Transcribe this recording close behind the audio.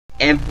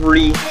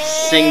every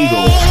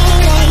single...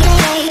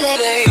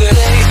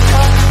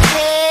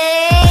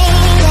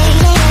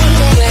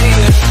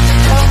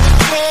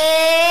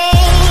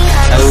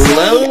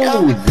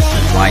 Hello, this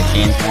is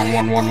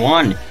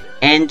YChains1111,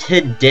 and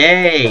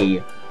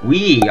today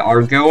we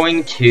are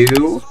going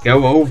to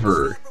go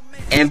over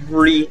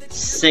every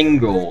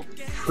single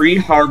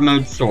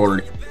pre-hardmode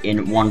sword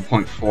in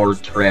 1.4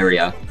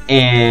 Terraria,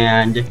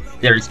 and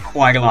there's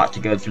quite a lot to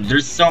go through.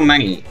 There's so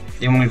many,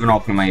 they won't even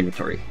open my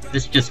inventory.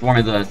 This is just one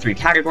of the 3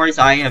 categories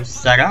I have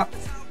set up,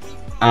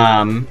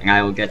 and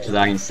I will get to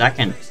that in a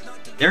second.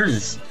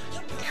 There's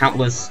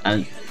countless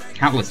of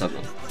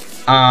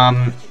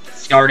them.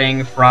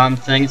 Starting from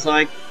things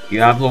like, you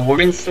have the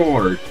wooden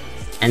sword,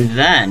 and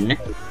then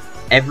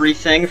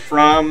everything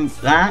from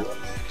that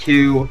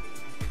to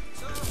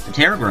the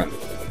Terraria,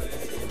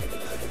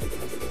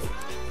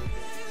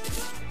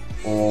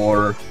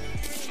 or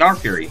Star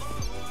Fury,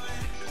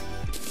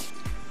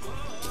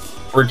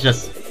 or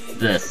just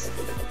this.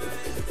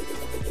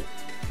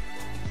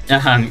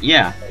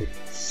 Yeah.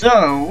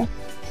 So,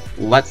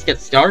 let's get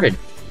started.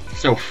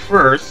 So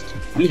first,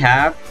 we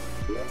have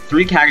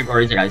 3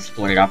 categories that I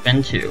split it up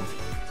into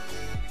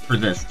for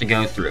this to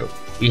go through.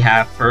 We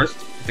have first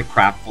the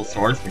craftable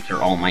swords, which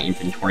are all in my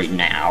inventory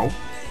now.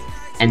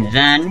 And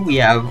then we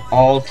have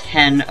all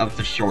 10 of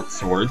the short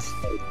swords.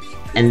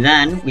 And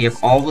then we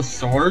have all the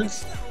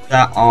swords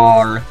that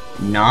are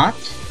not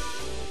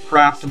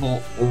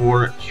craftable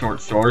or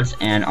short swords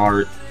and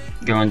are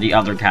going the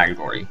other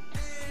category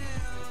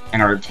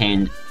and are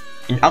obtained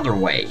in other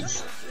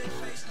ways.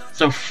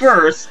 So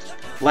first,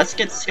 let's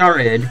get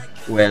started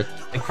with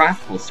the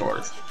craftable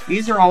swords.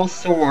 These are all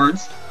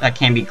swords that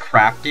can be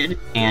crafted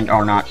and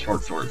are not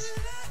short swords.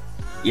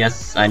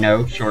 Yes, I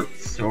know short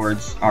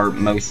swords are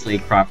mostly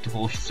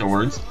craftable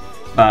swords,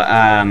 but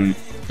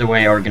the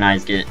way I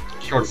organized it,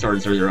 short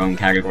swords are their own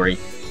category.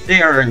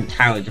 They are an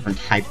entirely different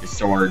type of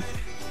sword.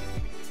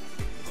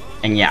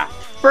 And yeah,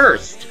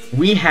 first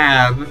we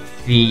have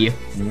the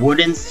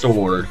wooden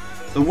sword.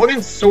 The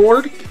wooden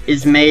sword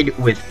is made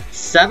with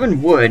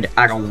 7 wood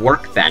at a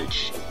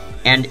workbench,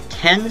 and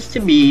tends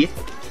to be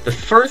the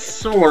first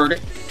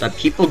sword that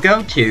people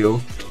go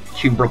to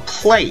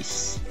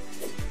replace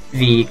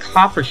the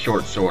copper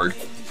short sword,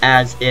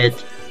 as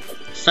it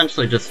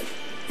essentially just,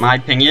 my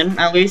opinion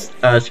at least,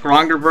 a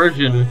stronger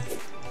version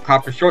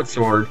copper short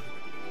sword,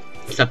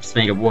 except it's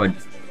made of wood.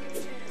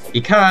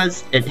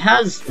 Because it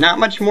has not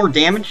much more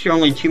damage,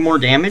 only 2 more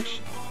damage,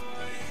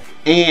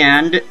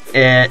 and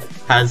it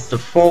has the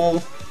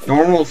full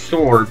normal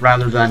sword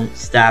rather than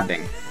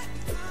stabbing.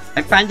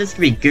 I find this to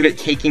be good at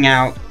taking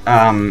out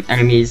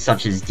enemies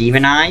such as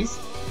Demon Eyes,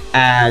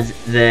 as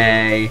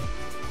they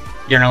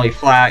generally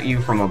fly at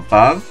you from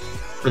above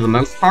for the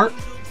most part,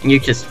 and you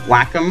just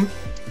whack them,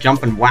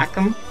 jump and whack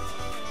them,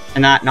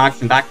 and that knocks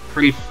them back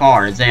pretty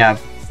far, as they have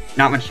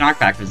not much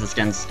knockback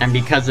resistance, and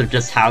because of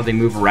just how they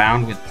move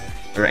around with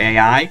their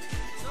AI,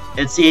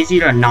 it's easy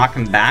to knock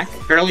them back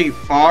fairly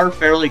far,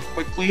 fairly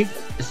quickly,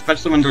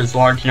 especially when there's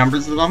large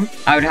numbers of them.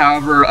 I would,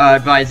 however,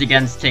 advise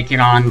against taking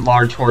on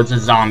large hordes of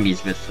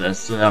zombies with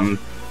this.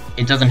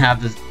 It doesn't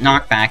have the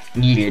knockback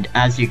needed.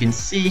 As you can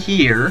see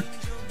here,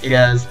 it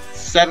has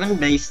 7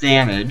 base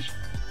damage,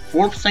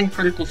 4%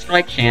 critical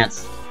strike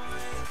chance,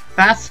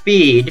 fast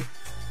speed,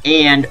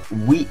 and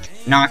weak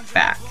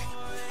knockback.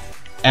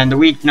 And the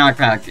weak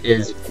knockback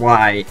is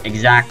why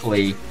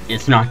exactly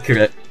it's not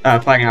good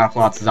at fighting off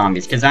lots of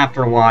zombies, because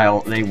after a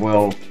while they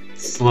will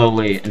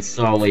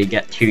slowly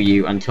get to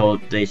you until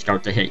they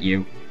start to hit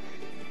you.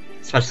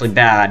 Especially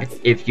bad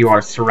if you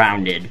are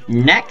surrounded.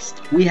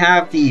 Next, we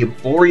have the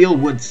Boreal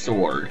Wood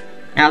Sword.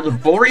 Now, the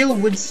Boreal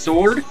Wood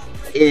Sword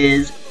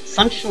is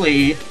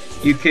essentially,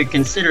 you could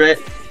consider it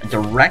a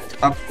direct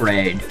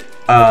upgrade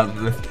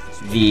of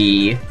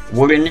the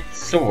wooden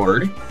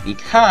sword,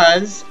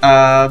 because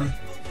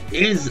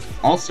it is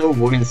also a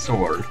wooden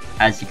sword,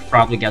 as you could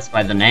probably guess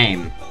by the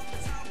name.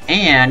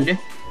 And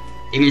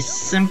it is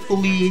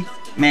simply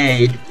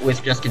made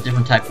with just a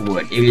different type of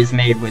wood. It is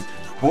made with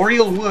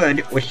boreal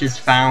wood, which is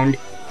found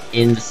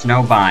in the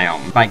snow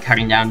biome by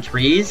cutting down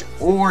trees,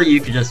 or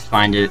you could just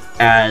find it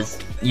as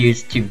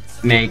used to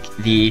make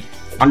the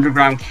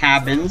underground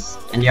cabins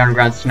in the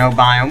underground snow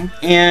biome.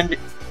 And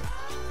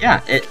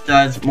yeah, it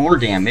does more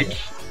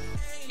damage,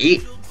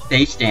 8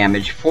 base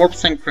damage,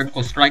 4%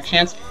 critical strike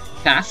chance,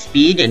 fast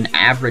speed, and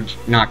average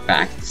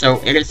knockback.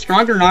 So it is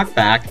stronger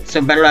knockback,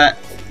 so better at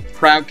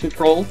crowd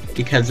control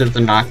because of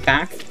the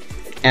knockback.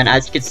 And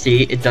as you can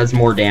see, it does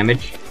more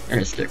damage. I'm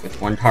gonna stick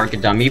with 1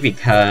 target dummy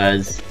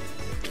because,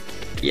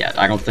 yeah,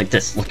 I don't think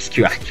this looks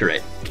too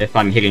accurate. If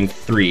I'm hitting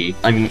 3,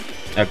 I mean,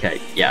 okay,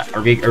 yeah,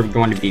 are we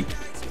going to be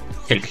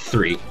hitting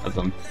 3 of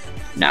them?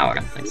 No, I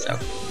don't think so.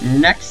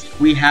 Next,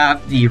 we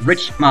have the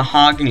Rich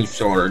Mahogany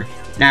Sword.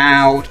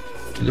 Now,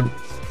 the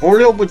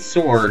Boreal Wood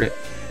Sword,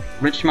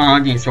 Rich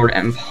Mahogany Sword,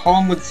 and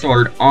Palmwood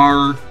Sword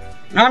are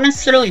not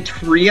necessarily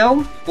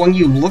trio. When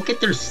you look at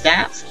their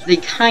stats, they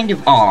kind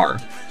of are.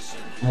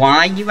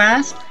 Why, you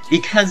ask?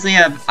 Because they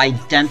have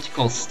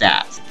identical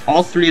stats.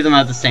 All 3 of them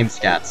have the same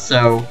stats.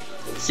 So,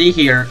 See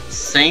here,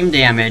 same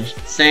damage,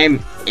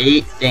 same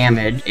 8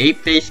 damage,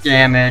 8 base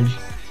damage,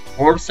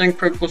 4%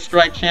 critical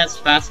strike chance,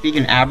 fast speed,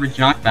 and average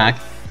knockback.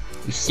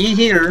 You see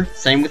here,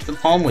 same with the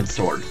Palmwood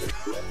sword.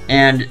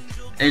 And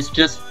it's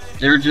just,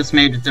 they're just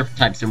made of different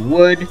types of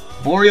wood.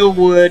 Boreal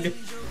wood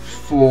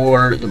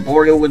for the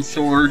Boreal wood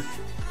sword,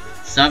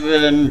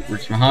 7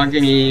 rich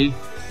mahogany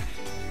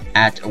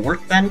at a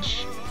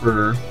workbench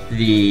for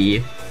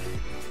the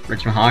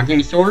rich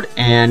mahogany sword,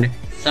 and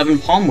 7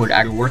 palmwood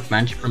at a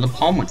workbench for the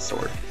palmwood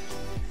sword.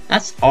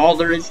 That's all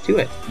there is to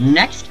it.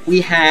 Next, we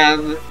have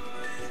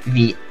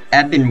the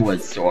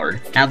ebonwood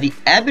sword. Now, the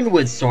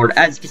ebonwood sword,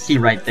 as you can see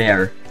right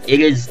there, it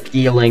is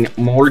dealing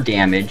more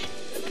damage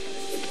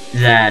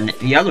than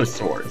the other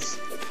swords.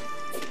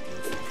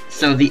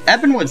 So the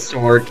ebonwood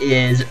sword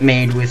is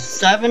made with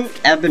 7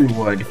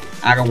 ebonwood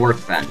at a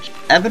workbench.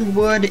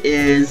 Ebonwood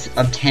is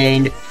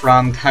obtained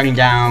from cutting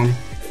down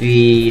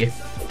the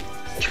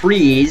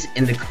trees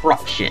in the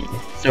corruption.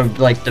 So,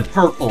 like, the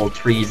purple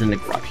trees in the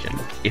corruption.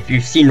 If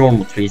you see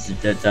normal trees,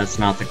 that's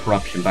not the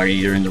corruption, buddy,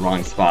 you're in the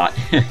wrong spot.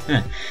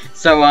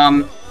 So,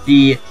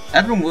 the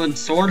ebonwood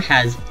sword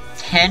has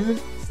 10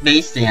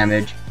 base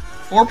damage,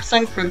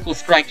 4% critical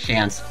strike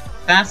chance,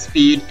 fast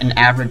speed, and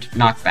average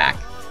knockback.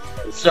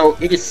 So,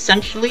 it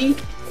essentially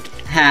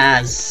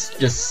has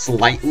just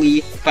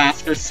slightly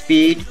faster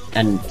speed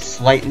and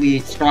slightly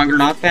stronger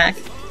knockback,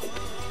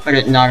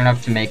 but not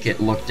enough to make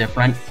it look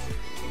different.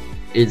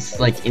 It's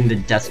like in the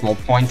decimal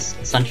points,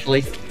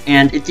 essentially.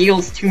 And it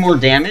deals 2 more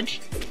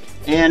damage,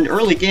 and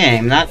early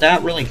game,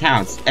 that really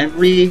counts.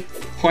 Every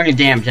point of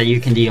damage that you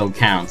can deal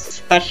counts,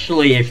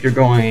 especially if you're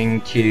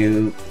going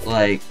to,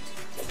 like,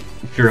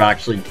 if you're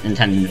actually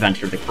intending to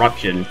venture the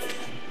corruption.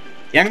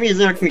 The enemies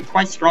there can be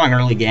quite strong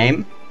early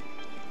game.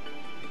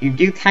 You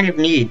do kind of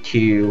need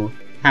to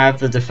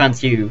have the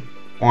defense you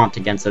want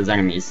against those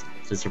enemies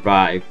to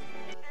survive.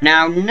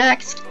 Now,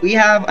 next, we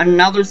have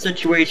another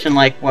situation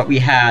like what we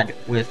had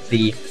with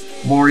the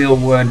Boreal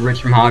Wood,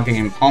 Rich Mahogany,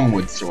 and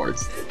Palmwood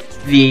swords.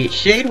 The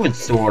Shadewood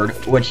sword,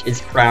 which is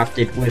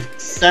crafted with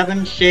 7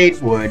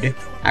 Shadewood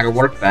at a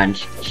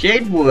workbench.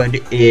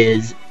 Shadewood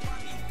is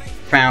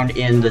found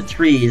in the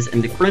trees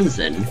in the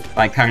Crimson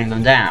by cutting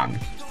them down.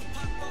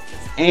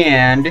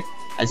 And,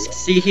 as you can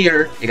see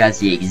here, it has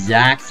the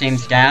exact same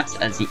stats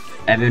as the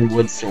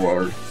ebonwood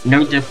sword.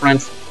 No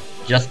difference,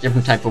 just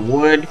different type of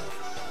wood.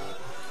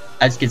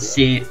 As you can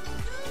see,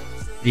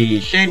 the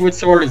Shadewood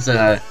sword is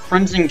a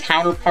Crimson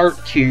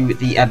counterpart to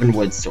the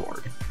ebonwood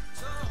sword,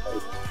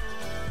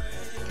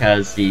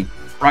 because the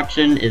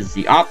corruption is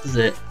the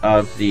opposite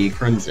of the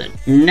Crimson.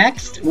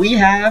 Next, we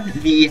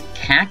have the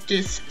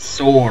Cactus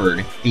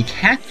sword. The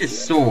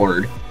Cactus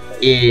sword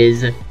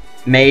is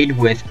made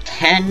with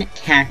 10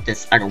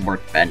 cactus at a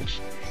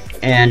workbench,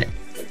 and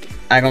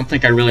I don't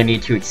think I really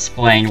need to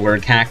explain where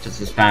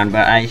cactus is found,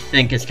 but I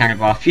think it's kind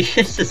of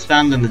obvious. It's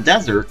found in the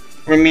desert.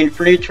 I mean,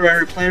 for new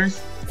Terraria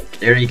players,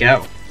 there you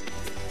go.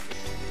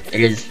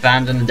 It is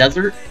found in the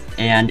desert,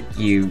 and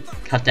you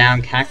cut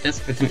down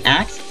cactus with an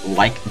axe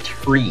like a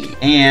tree.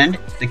 And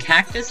the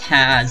cactus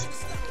has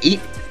 8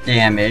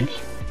 damage,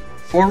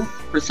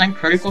 4%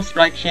 critical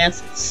strike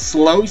chance,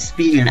 slow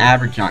speed, and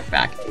average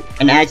knockback.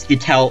 And as you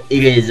can tell,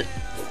 it is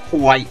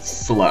quite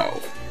slow.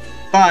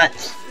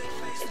 But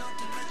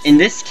in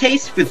this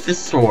case with this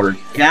sword,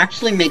 it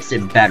actually makes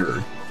it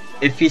better,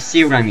 if you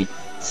see what I mean.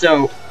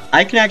 So,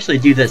 I can actually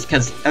do this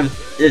because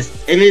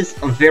it is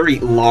a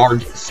very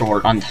large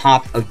sword on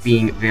top of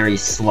being very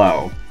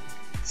slow.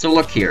 So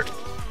look here.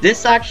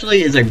 This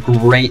actually is a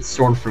great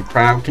sword for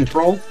crowd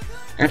control.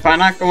 And if I'm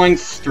not going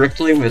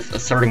strictly with a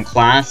certain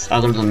class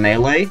other than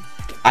melee,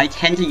 I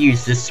tend to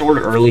use this sword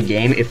early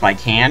game if I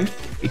can,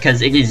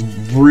 because it is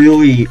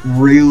really,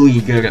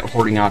 really good at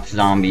hoarding off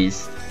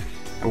zombies.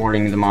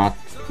 Warding them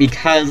off.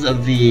 Because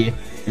of the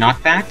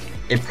knockback,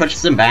 it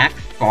pushes them back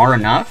far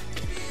enough.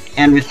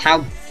 And with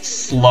how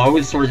slow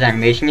the sword's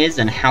animation is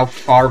and how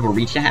far of a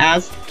reach it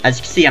has, as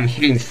you can see, I'm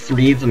hitting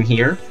 3 of them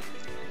here.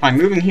 If I'm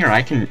moving here,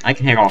 I can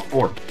hit all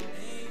 4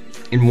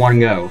 in one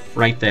go,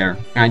 right there,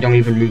 and I don't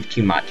even move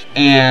too much.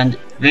 And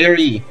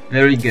very,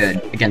 very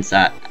good against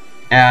that,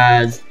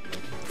 as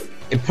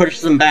it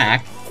pushes them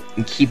back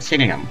and keeps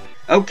hitting them.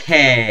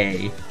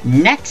 Okay,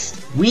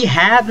 next we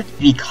have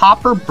the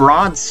Copper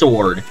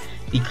Broadsword.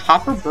 The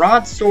Copper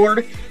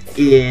Broadsword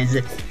is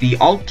the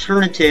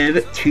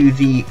alternative to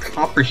the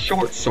Copper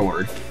Short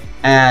Sword,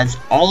 as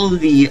all of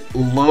the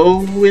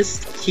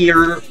lowest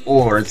tier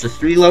ores, the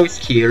 3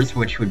 lowest tiers,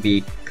 which would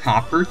be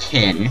copper,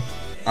 tin,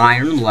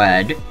 iron,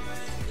 lead,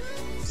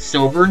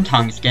 silver and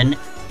tungsten,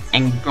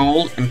 and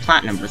gold and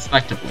platinum,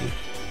 respectively.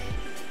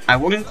 I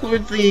would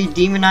include the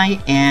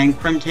Demonite and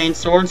Crimtane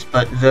swords,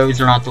 but those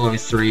are not the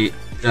lowest 3,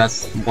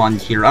 just 1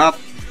 tier up,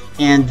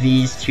 and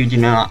these 2 do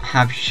not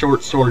have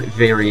short sword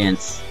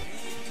variants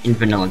in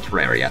vanilla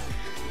Terraria,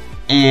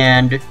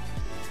 and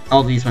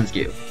all these ones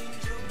do.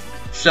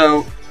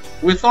 So,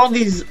 with all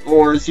these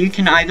ores, you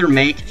can either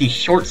make the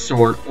short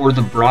sword or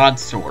the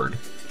broadsword.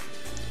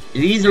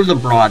 These are the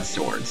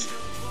broadswords.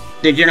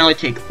 They generally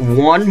take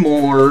 1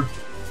 more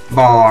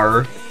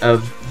bar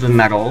of the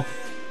metal,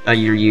 that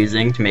you're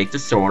using to make the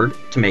sword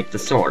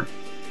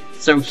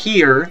So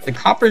here, the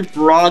copper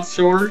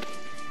broadsword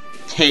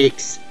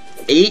takes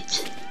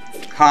 8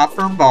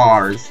 copper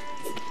bars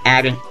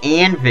at an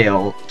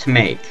anvil to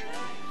make.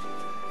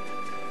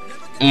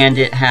 And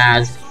it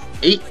has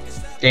 8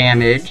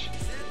 damage,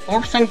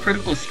 4%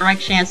 critical strike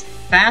chance,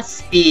 fast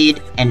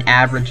speed, and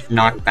average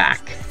knockback.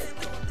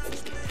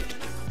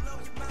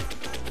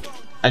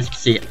 As you can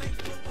see,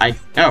 I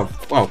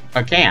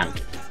can.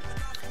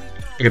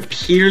 It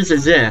appears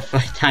as if, if I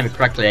time it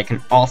correctly, I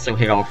can also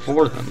hit all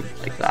 4 of them,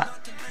 like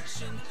that.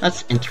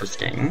 That's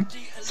interesting.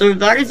 So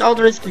that is all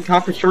there is to the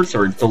copper short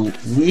sword, the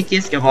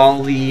weakest of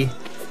all the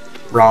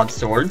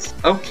broadswords.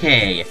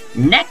 Okay,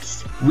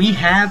 next we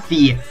have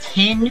the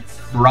tin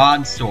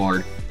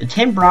broadsword. The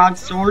tin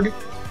broadsword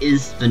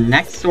is the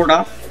next sword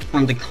up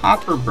from the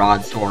copper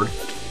broadsword,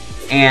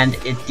 and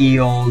it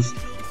deals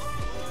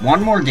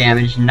 1 more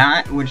damage,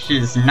 which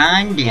is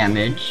 9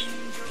 damage,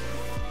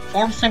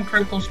 4%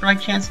 critical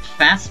strike chance,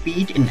 fast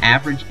speed, and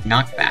average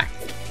knockback.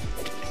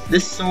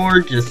 This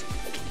sword just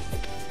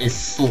is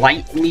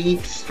slightly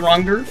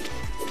stronger,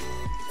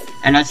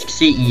 and as you can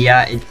see,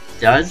 yeah, it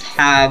does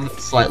have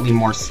slightly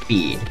more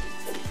speed,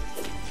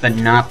 but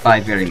not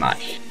by very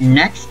much.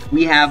 Next,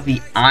 we have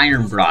the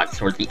iron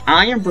broadsword. The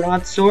iron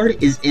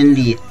broadsword is in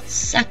the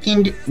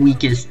second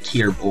weakest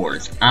tier of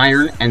ores,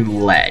 iron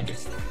and lead.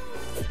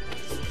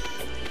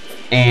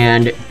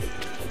 And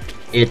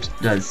it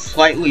does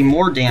slightly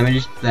more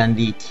damage than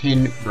the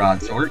tin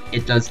broadsword.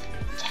 It does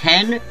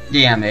 10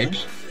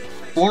 damage,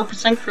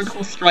 4%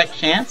 critical strike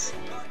chance,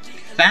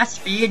 fast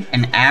speed,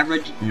 and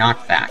average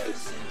knockback.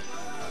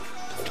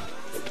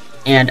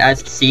 And as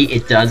you can see,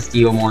 it does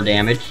deal more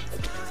damage.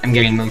 I'm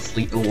getting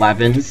mostly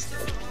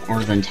 11s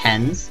more than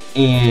 10s.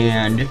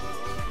 And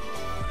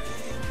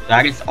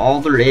that is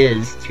all there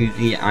is to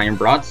the iron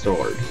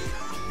broadsword.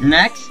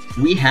 Next,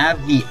 we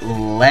have the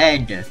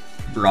lead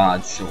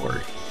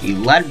broadsword. The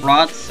lead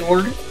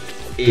broadsword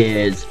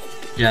is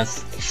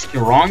just a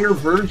stronger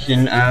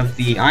version of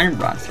the iron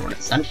broadsword,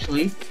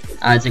 essentially,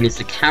 as it is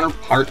the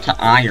counterpart to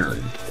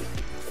iron,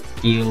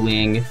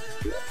 dealing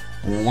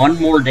 1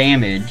 more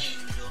damage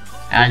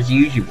as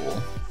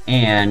usual,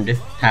 and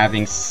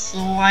having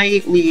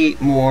slightly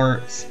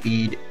more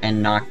speed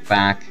and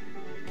knockback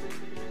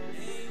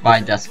by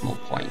decimal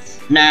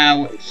points.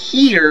 Now,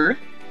 here,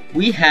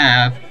 we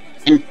have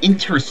an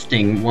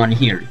interesting one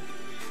here.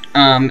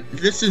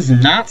 This is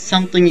not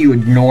something you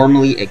would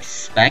normally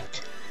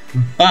expect,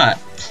 but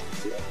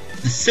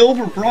the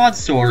silver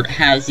broadsword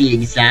has the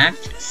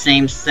exact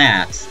same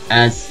stats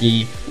as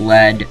the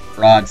lead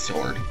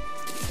broadsword.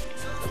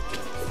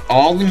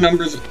 All the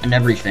numbers and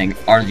everything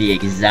are the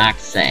exact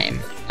same.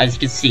 As you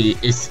can see,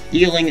 it's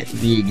dealing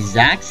the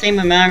exact same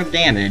amount of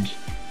damage,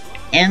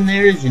 and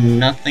there is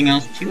nothing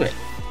else to it.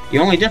 The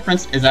only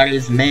difference is that it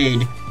is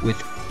made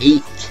with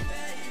 8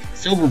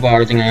 silver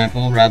bars, in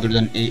example, rather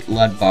than 8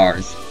 lead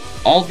bars.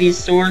 All these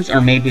swords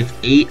are made with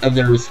 8 of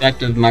their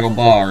respective metal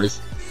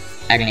bars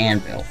at an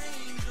anvil.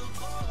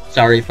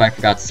 Sorry if I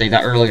forgot to say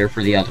that earlier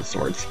for the other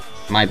swords.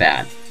 My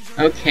bad.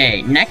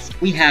 Okay, next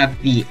we have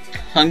the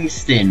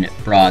tungsten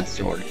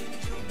broadsword.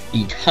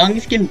 The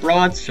tungsten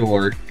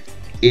broadsword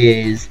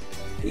is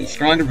the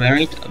stronger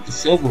variant of the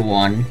silver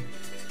one,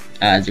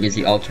 as it is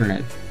the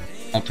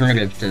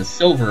alternative to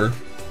silver,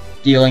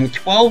 dealing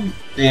 12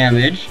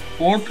 damage,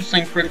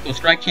 4% critical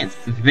strike chance,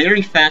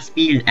 very fast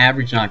speed, and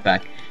average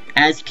knockback.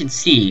 As you can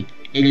see,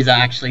 it is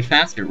actually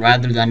faster.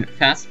 Rather than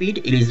fast speed,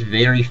 it is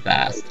very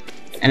fast.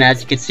 And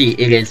as you can see,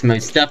 it is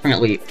most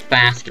definitely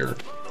faster,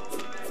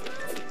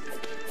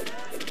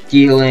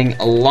 dealing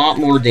a lot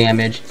more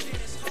damage.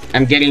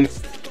 I'm getting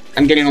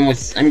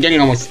almost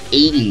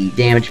 80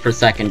 damage per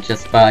second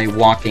just by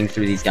walking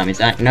through these gummies.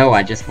 No,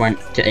 I just went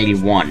to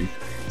 81.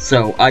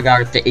 So I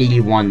got it to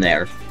 81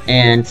 there.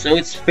 And so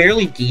it's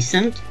fairly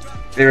decent,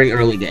 very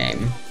early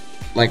game.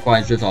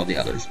 Likewise with all the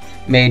others.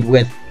 Made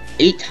with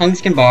 8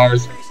 tungsten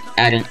bars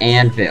at an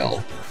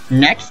anvil.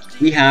 Next,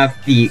 we have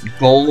the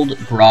gold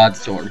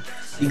broadsword.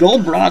 The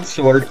gold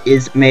broadsword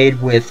is made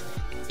with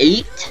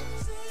 8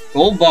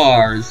 gold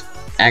bars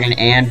at an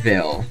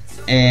anvil,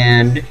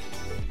 and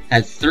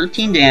has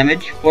 13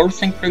 damage,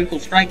 4% critical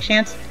strike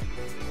chance,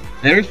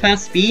 very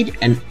fast speed,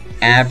 and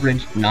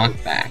average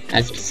knockback.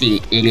 As you can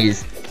see, it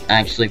is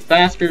actually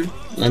faster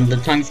than the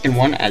tungsten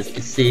one, as you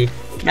can see,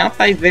 not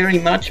by very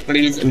much, but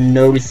it is a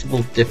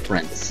noticeable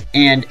difference.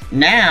 And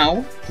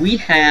now, we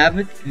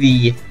have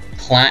the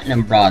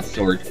platinum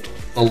broadsword,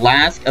 the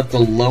last of the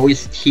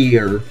lowest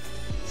tier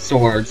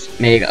swords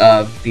made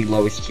of the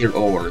lowest tier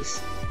ores.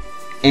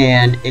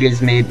 And it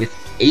is made with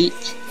 8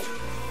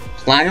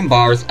 platinum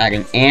bars at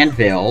an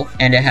anvil,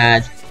 and it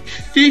has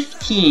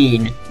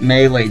 15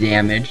 melee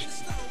damage,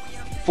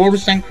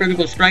 4%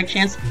 critical strike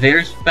chance,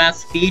 very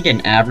fast speed,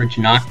 and average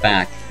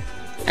knockback.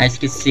 As you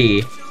can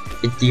see,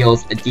 it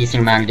deals a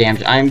decent amount of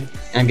damage.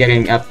 I'm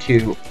getting up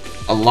to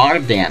a lot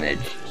of damage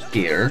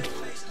here.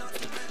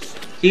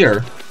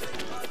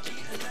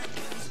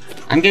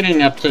 I'm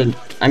getting up to,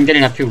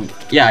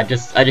 yeah, I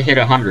just hit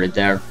 100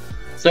 there.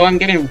 So I'm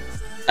getting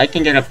I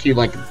can get up to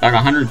like about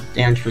 100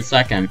 damage per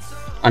second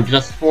on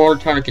just 4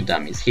 target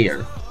dummies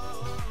here.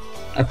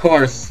 Of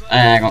course,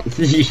 I don't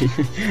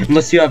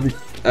unless you have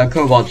a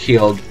Cobalt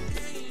Shield,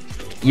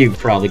 you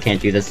probably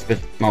can't do this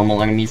with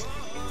normal enemies.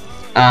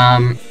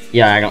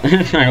 Yeah, I don't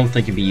I don't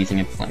think you'd be using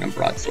a Platinum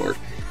Broadsword.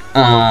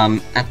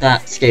 At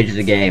that stage of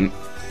the game.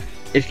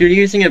 If you're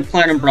using a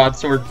Platinum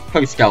Broadsword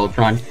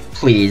post-Skeletron,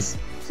 please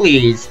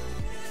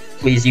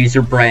use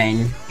your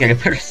brain, get a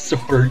better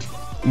sword.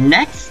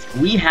 Next,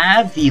 we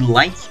have the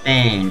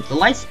Lightsbane. The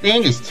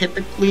Lightsbane is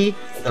typically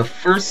the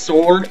first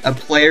sword a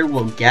player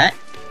will get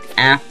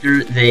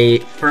after they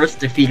first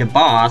defeat a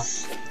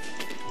boss,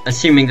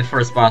 assuming the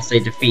first boss they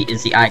defeat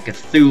is the Eye of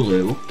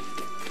Cthulhu,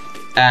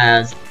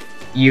 as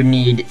you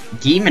need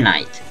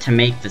Demonite to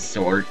make the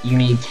sword. You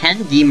need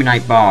 10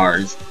 Demonite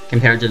bars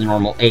compared to the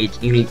normal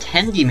 8. You need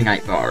 10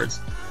 Demonite bars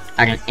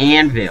and an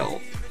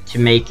anvil to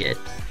make it.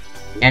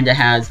 And it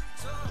has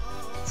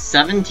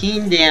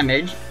 17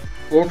 damage,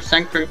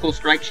 4% critical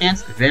strike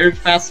chance, very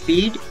fast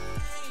speed,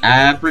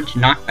 average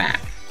knockback.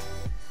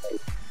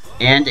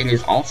 And it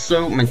is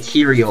also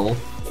material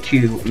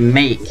to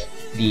make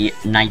the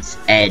Knight's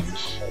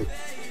Edge,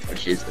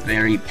 which is a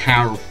very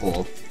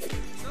powerful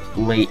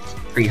late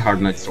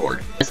pre-Hardmode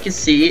sword. As you can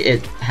see,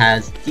 it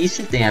has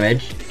decent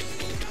damage,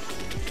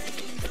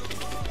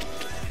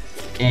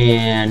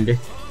 and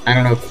I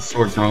don't know if the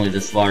sword's normally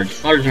this large. As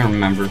far as I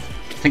remember,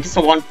 I think it's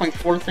a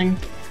 1.4 thing,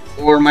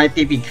 or it might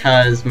be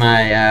because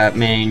my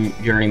main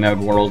journey mode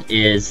world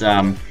is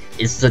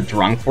the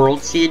Drunk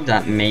World Seed.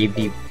 That may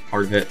be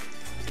part of it.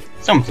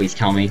 Someone please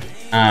tell me.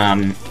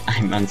 I'm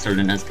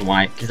uncertain as to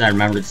why, because I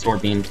remember the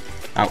sword being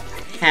about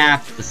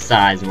half the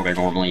size of what it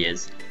normally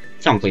is.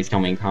 Someone please tell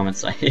me in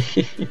comments.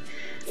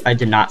 I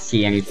did not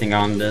see anything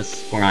on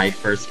this when I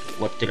first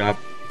looked it up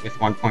with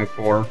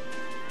 1.4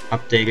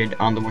 updated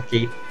on the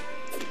wiki.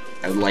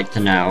 I would like to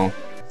know.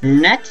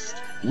 Next,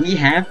 we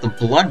have the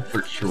Blood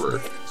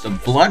Butcherer. So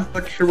Blood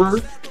Butcherer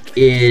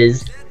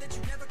is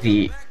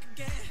the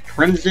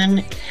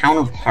Crimson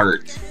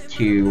counterpart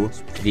to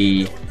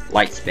the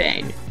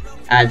Lightsbane,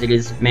 as it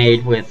is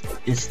made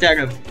with, instead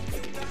of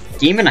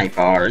Demonite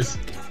bars,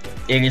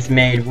 it is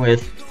made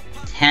with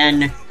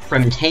 10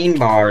 Crimtane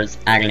bars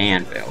and an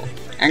anvil,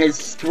 and is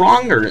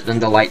stronger than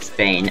the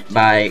Lightsbane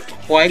by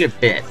quite a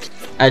bit.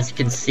 As you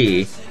can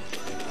see,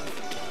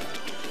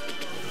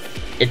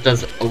 it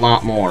does a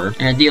lot more,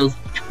 and it deals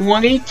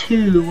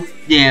 22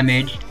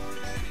 damage,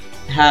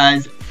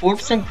 has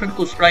 4%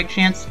 critical strike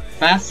chance,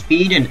 fast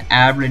speed, and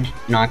average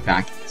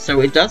knockback.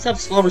 So it does have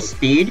slower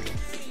speed,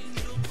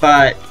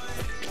 but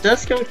it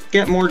does still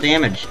get more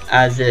damage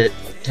as it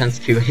tends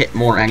to hit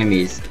more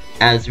enemies,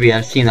 as we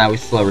have seen that with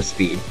slower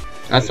speed.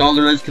 That's all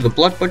there is to the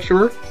Blood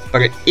Butcherer,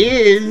 but it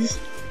is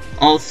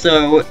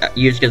also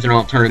used as an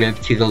alternative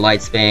to the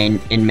Lightsbane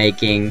in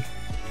making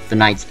the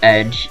Knight's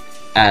Edge,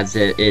 as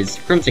it is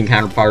Crimson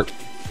counterpart.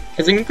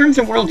 Because in the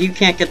Crimson world, you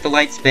can't get the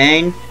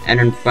Lightsbane, and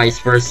then vice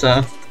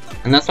versa,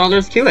 and that's all there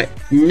is to it.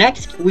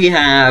 Next, we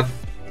have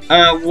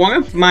one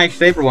of my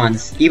favorite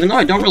ones. Even though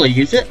I don't really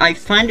use it, I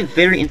find it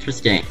very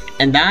interesting,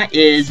 and that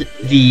is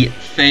the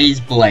Phase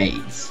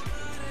Blades.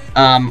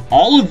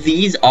 All of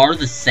these are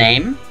the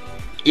same.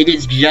 It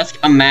is just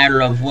a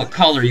matter of what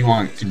color you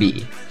want it to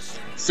be.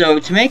 So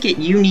to make it,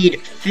 you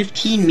need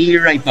 15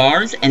 meteorite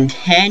bars and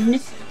 10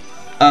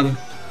 of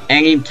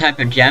any type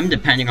of gem,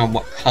 depending on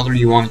what color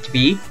you want it to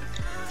be.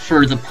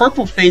 For the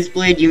purple Phase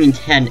Blade, you need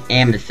 10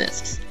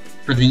 amethysts.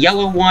 For the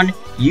yellow one,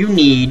 you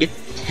need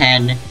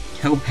 10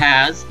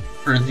 topaz.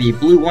 For the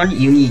blue one,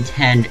 you need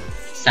 10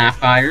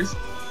 sapphires.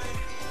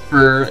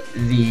 For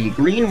the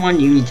green one,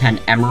 you need 10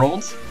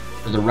 emeralds.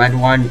 For the red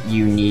one,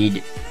 you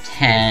need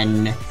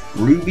 10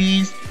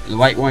 rubies. For the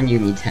white one, you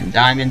need 10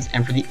 diamonds.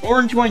 And for the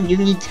orange one, you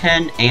need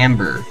 10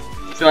 amber.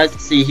 So as you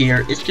see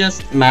here, it's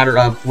just a matter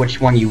of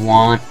which one you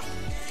want.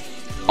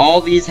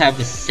 All these have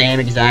the same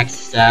exact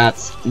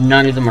stats.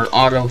 None of them are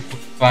auto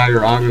fire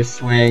or auto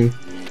swing.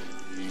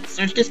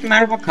 So it's just a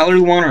matter of what color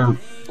you want or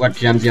what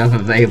gems you have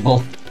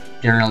available.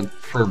 Generally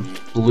for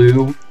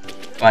blue,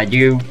 if I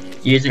do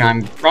use it,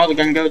 I'm probably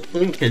gonna go with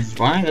blue, because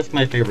why? That's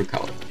my favorite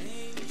color.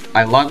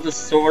 I love this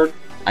sword.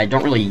 I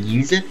don't really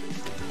use it.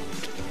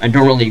 I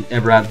don't really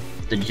ever have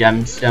the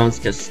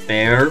gemstones to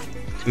spare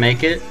to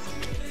make it,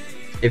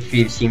 if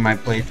you've seen my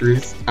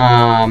playthroughs.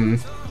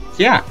 So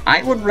yeah,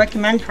 I would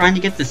recommend trying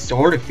to get this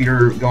sword if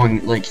you're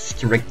going, like,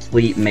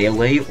 strictly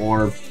melee,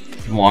 or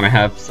if you want to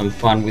have some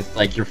fun with,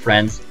 like, your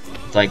friends,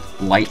 with, like,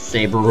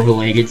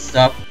 lightsaber-related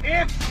stuff.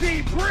 If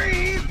she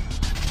breathes,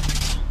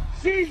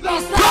 she's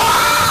alive!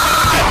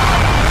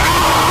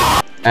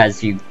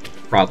 As you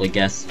probably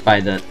guessed by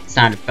the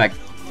sound effect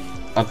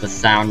of the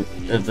sound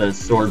of the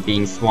sword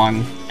being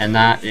swung, and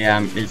that,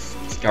 yeah, is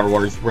Star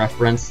Wars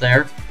reference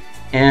there.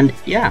 And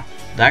yeah,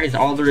 that is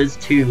all there is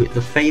to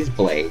the Phase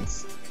Blades.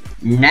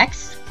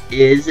 Next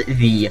is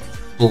the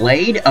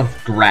Blade of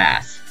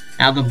Grass.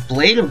 Now, the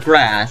Blade of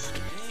Grass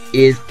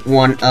is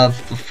one of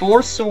the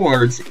 4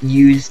 swords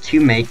used to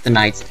make the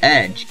Knight's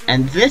Edge,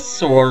 and this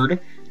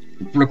sword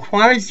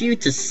requires you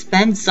to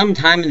spend some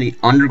time in the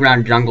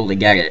underground jungle to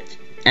get it.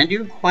 and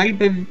do quite a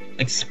bit of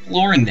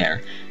exploring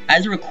there,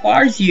 as it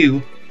requires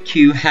you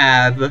to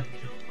have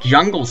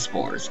jungle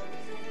spores.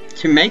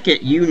 To make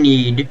it, you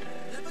need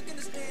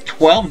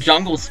 12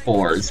 jungle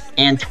spores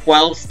and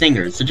 12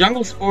 stingers. The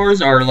jungle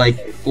spores are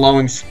like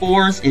glowing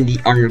spores in the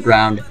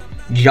underground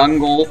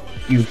jungle.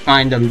 You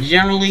find them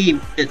generally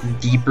a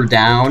bit deeper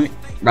down,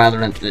 rather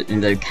than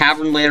in the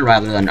cavern layer,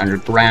 rather than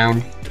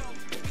underground.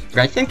 But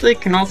I think they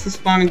can also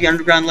spawn in the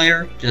underground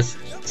layer, just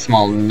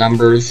small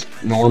numbers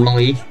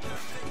normally.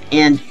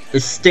 And the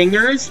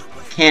stingers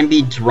can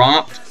be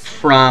dropped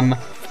from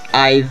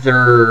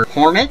either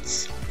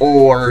hornets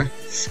or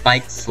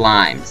spiked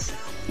slimes,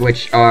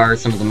 which are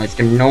some of the most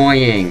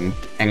annoying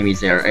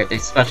enemies there,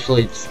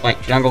 especially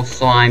spiked jungle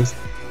slimes.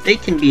 They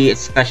can be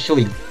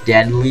especially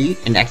deadly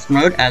in Expert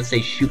mode, as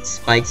they shoot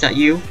spikes at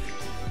you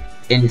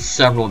in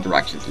several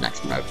directions in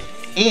Expert mode.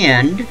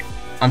 And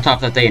on top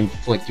of that, they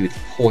inflict you with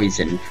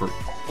poison for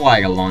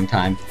quite a long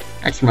time.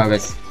 Expert mode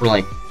is for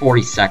like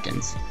 40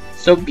 seconds.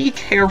 So be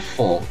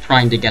careful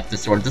trying to get the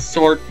sword. The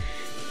sword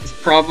is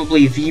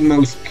probably the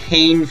most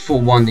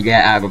painful one to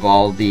get out of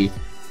all the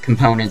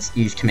components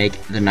used to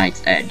make the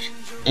Knight's Edge.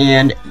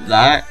 And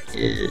that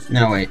is...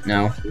 no, wait,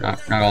 no,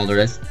 not all there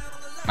is.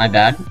 My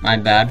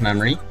bad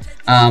memory.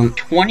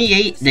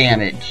 28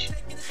 damage,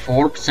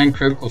 4%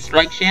 critical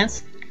strike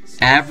chance,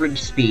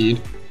 average speed,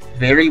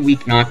 very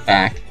weak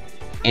knockback,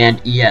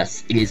 and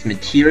yes, it is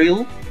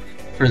material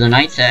for the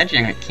Knight's Edge,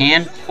 and it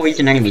can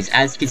poison enemies.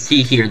 As you can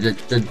see here,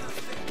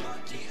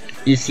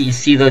 you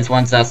see those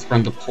ones that's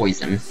from the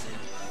poison.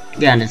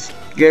 Again, it's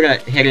good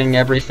at hitting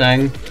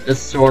everything.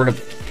 This sword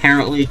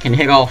apparently can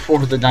hit all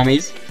 4 of the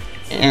dummies,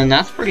 and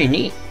that's pretty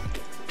neat.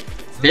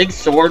 Big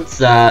swords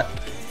that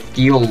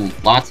deal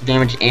lots of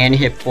damage and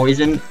hit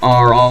poison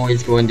are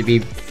always going to be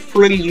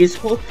pretty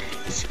useful,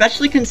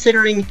 especially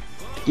considering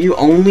you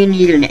only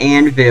need an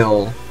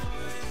anvil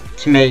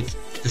to make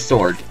the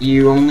sword.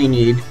 You only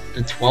need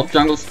the 12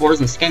 jungle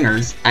spores and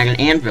stingers and an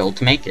anvil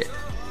to make it.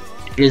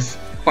 It is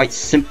quite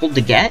simple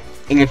to get,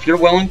 and if you're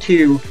willing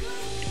to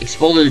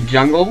explore the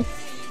jungle,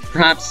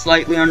 perhaps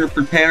slightly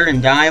underprepared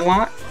and die a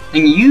lot,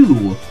 then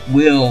you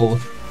will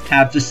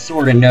have this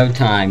sword in no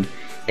time,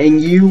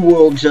 and you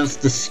will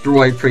just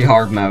destroy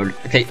pre-hard mode.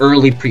 Okay,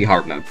 early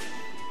pre-hard mode.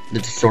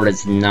 The sword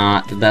is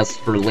not the best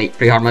for late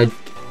pre-hard mode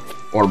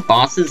or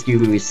bosses due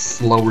to its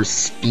slower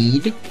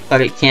speed,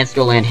 but it can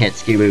still land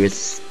hits due to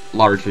its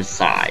larger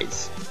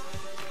size.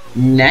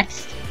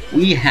 Next,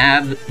 we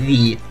have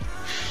the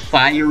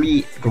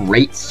Fiery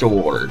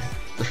Greatsword.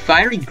 The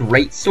Fiery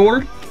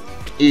Greatsword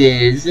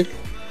is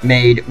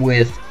made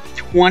with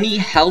 20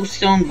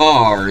 Hellstone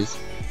bars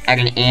and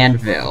an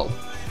anvil.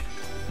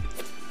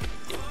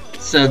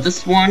 So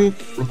this one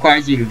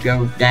requires you to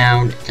go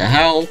down to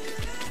hell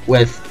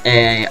with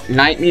a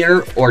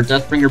Nightmare or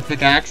Deathbringer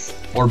pickaxe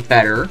or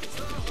better,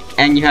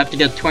 and you have to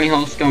get 20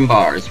 Hellstone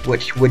bars,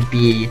 which would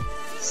be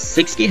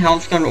 60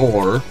 Hellstone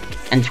ore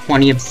and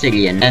 20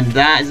 obsidian, and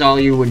that is all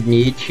you would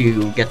need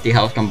to get the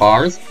Hellstone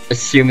bars,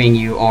 assuming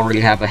you already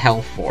have a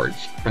Hellforge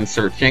from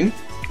searching.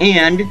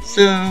 And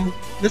so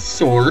this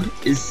sword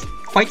is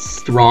quite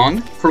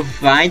strong,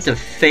 provides a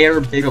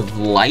fair bit of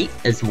light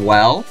as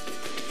well,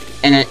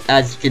 and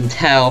as you can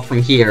tell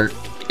from here,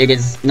 it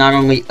is not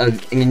only an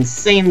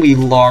insanely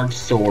large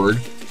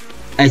sword,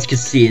 as you can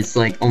see, it's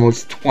like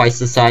almost twice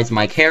the size of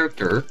my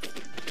character,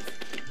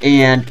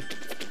 and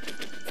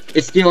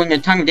it's dealing a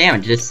ton of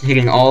damage, just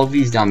hitting all of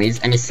these dummies,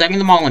 and it's setting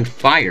them all on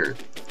fire.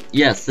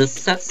 Yes, this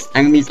sets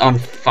enemies on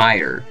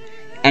fire,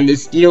 and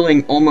it's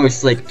dealing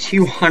almost like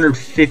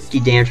 250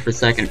 damage per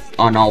second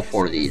on all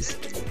 4 of these.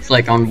 It's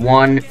like on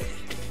one,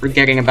 we're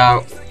getting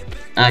about,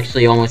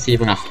 actually almost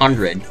even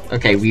 100.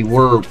 Okay, we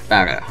were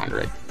about at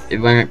 100. It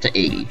went up to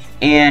 80.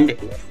 And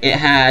it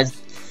has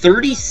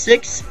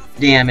 36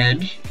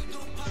 damage,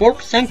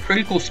 4%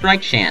 critical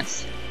strike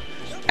chance,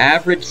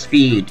 average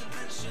speed,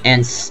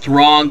 and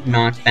strong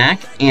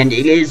knockback, and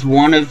it is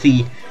one of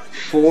the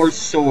 4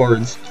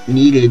 swords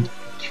needed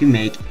to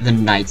make the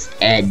Knight's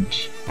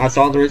Edge. That's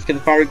all there is to the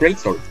Fiery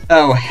Greatsword.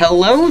 Oh,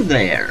 hello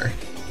there!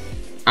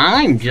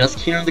 I'm just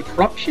here in the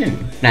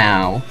Corruption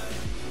now.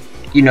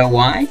 You know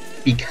why?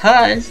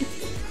 Because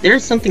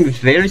there's something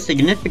very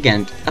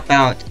significant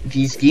about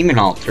these demon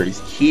altars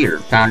here,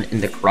 found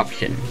in the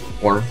Corruption,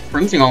 or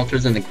Crimson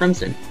altars in the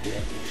Crimson,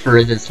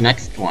 for this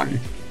next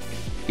one.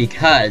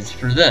 Because,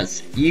 for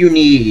this, you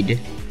need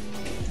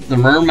the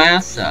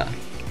Murmasa,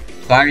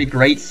 Fiery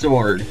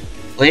Greatsword,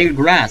 Blade of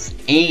Grass,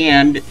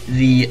 and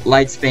the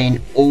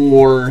Lightsbane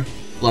or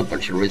Blood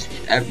Butcher.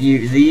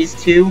 These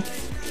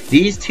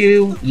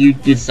two, you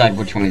decide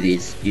which one of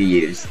these you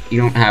use.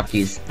 You don't have to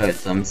use both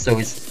of them, so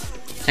it's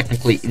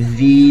technically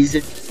these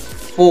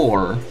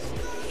 4.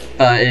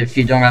 But if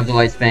you don't have the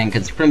Lightsbane,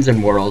 because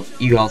Crimson World,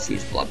 you also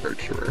use Blood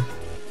Butcher.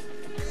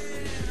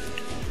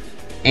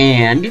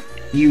 And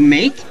you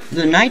make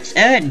the Knight's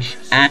Edge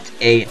at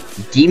a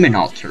Demon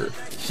Altar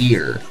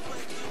here.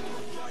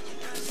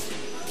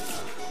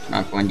 I'm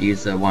not going to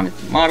use the wanted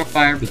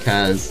modifier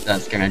because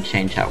that's going to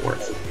change how it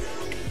works.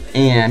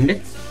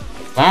 And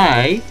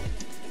by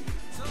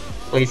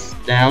place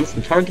down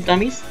some target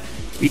dummies,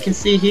 we can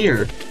see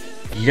here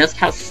just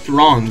how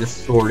strong this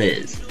sword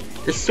is.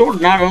 This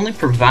sword not only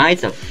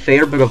provides a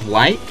fair bit of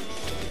light,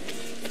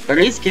 but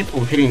it is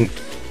capable of hitting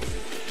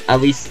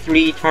at least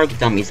 3 target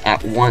dummies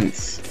at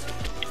once,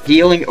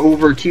 dealing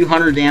over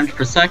 200 damage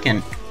per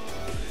second,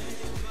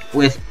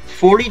 with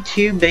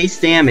 42 base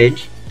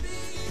damage,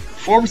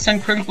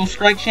 4% critical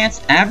strike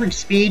chance, average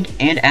speed,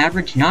 and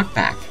average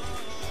knockback.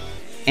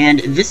 And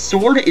this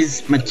sword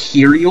is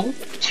material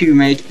to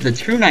make the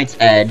True Knight's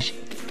Edge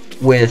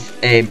with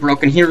a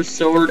Broken Hero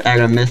Sword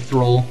and a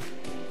Mithril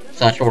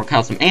 / or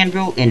Custom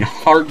Anvil in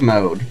hard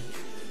mode.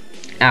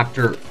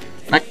 After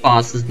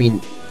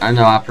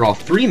after all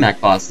 3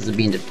 mech bosses have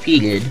been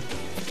defeated,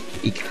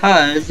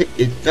 because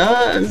it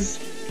does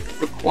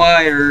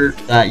require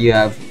that you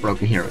have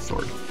Broken Hero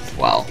Sword as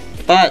well.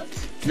 But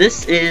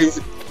this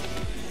is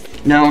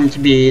known to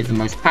be the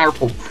most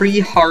powerful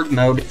pre-hard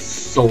mode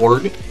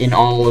sword in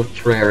all of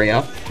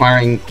Terraria,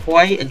 requiring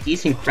quite a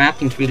decent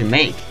crafting tree to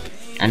make,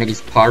 and it is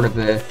part of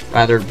a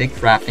rather big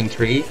crafting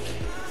tree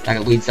that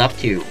it leads up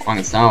to on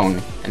its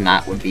own, and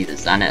that would be the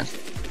Zenith.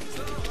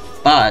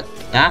 But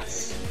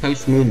that's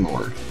post-moon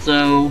lore.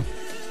 So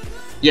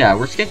yeah,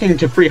 we're skipping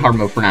to pre-hard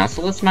mode for now,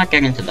 so let's not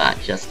get into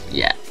that just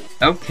yet.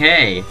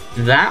 Okay,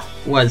 that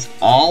was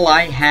all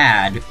I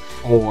had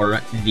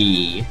for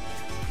the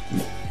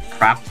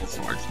craftable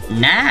swords.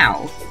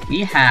 Now,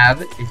 we have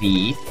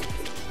the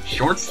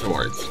short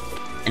swords.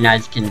 And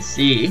as you can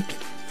see,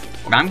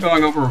 what I'm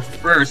going over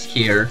first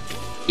here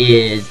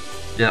is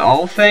the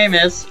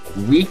all-famous,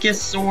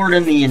 weakest sword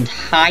in the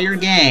entire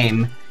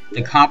game,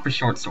 the copper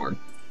short sword.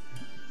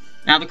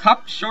 Now, the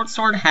copper short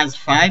sword has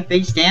 5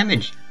 base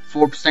damage,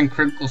 4%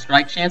 critical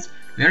strike chance,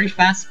 very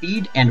fast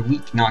speed, and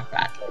weak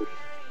knockback.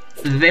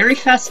 The very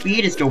fast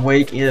speed is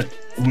going to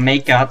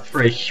make up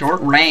for a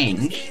short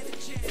range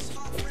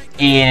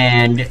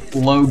and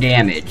low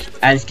damage.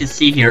 As you can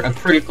see here, a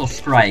critical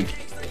strike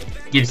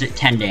gives it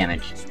 10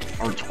 damage,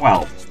 or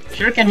 12.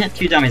 Sure can hit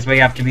 2 dummies, but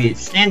you have to be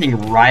standing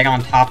right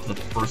on top of the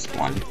first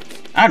one.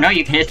 Oh no,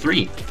 you can hit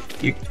 3.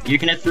 You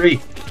can hit 3.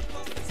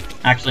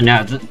 Actually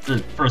no,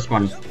 the first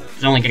one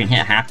is only getting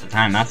hit half the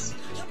time.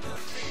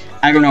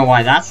 I don't know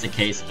why that's the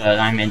case, but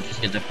I'm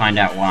interested to find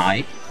out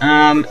why.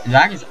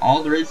 That is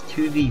all there is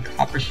to the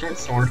copper short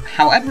sword.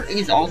 However, it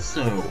is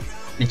also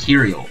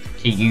material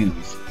to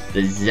use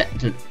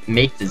to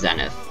make the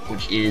Zenith,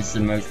 which is the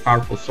most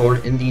powerful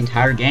sword in the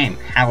entire game.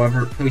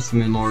 However,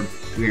 post-moon lore,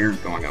 we're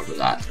going over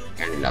that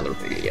in another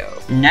video.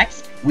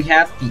 Next, we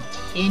have the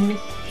tin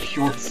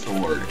short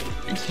sword.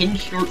 The tin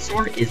short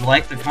sword is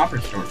like the copper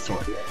short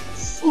sword,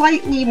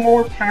 slightly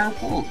more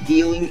powerful,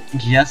 dealing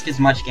just as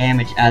much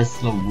damage as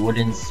the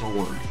wooden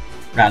sword,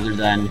 rather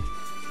than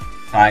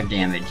 5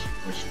 damage,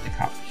 which the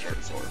copper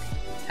short sword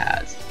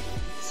has.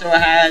 So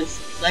it has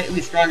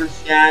slightly stronger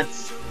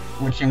stats,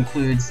 which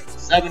includes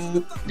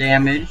 7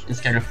 damage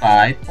instead of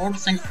 5,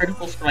 4%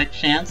 critical strike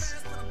chance,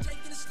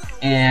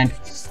 and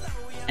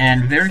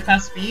very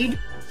fast speed,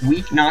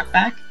 weak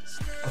knockback.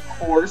 Of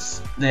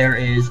course, there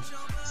is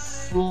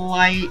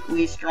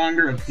slightly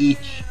stronger of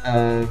each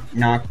of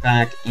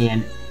knockback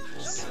and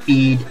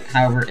speed,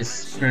 however,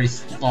 it's very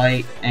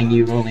slight, and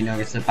you only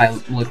notice it by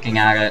looking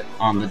at it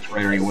on the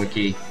Terraria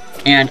wiki.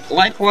 And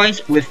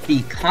likewise, with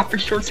the copper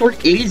short sword,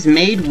 it is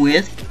made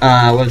with,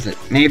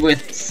 made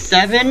with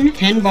 7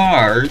 tin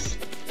bars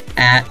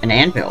at an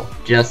anvil.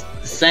 Just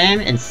the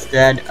same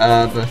instead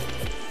of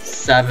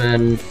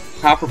 7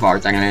 copper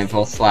bars at an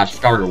anvil /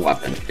 starter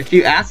weapon. If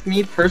you ask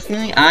me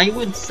personally, I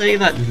would say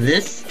that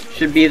this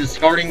should be the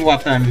starting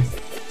weapon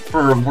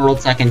for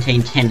worlds that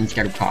contain tin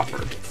instead of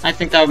copper. I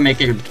think that would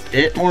make it a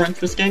bit more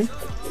interesting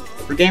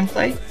for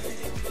gameplay.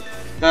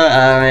 But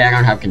I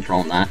don't have control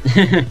on that.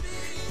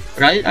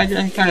 But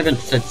I'm kind of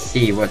interested to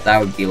see what that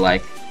would be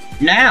like.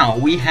 Now,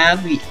 we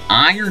have the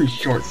iron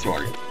short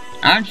sword.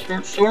 Iron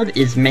short sword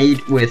is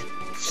made with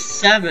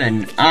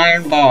 7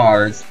 iron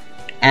bars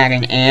at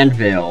an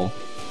anvil.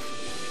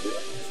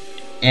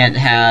 And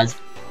has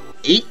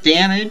 8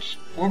 damage,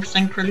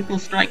 4% critical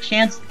strike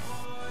chance,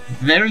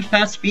 very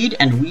fast speed,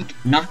 and weak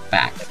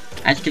knockback.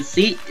 As you can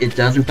see, it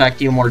does in fact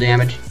deal more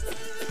damage.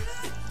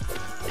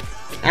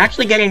 I'm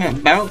actually getting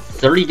about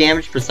 30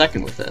 damage per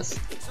second with this.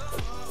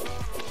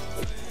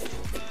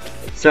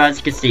 So as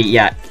you can see,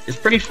 yeah, it's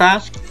pretty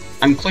fast.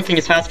 I'm clicking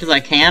as fast as I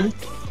can.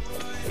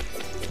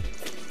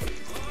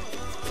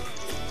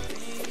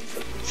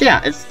 So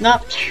yeah, it's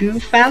not too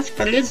fast,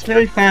 but it is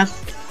very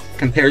fast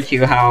compared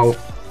to how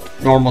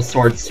normal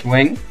swords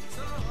swing.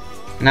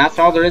 And that's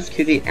all there is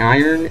to the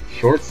iron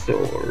short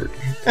sword.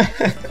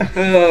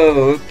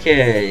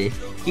 Okay,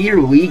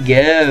 here we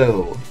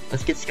go.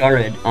 Let's get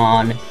started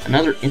on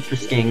another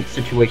interesting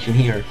situation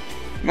here.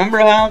 Remember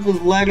how the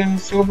lead and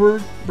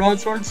silver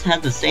broadswords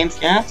had the same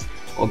stats?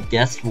 Well,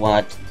 guess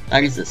what?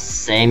 That is the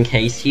same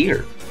case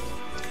here.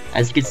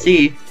 As you can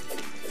see,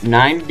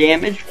 9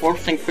 damage,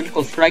 4%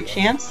 critical strike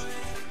chance,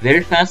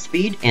 very fast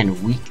speed,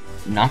 and weak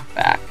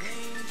knockback.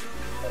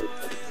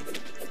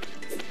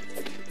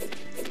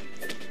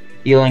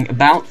 Dealing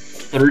about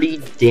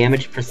 30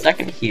 damage per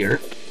second here.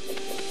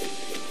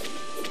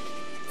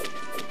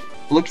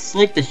 looks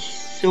like the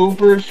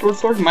silver short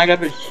sword might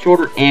have a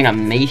shorter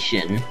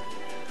animation.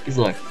 Because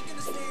look.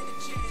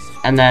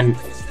 And then,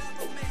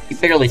 you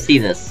barely see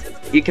this.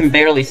 You can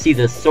barely see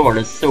this sword,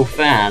 it's so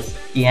fast,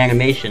 the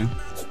animation.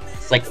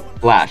 It's like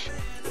flash.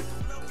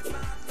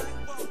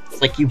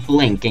 It's like you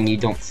blink and you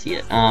don't see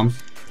it.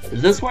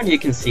 This one you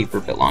can see for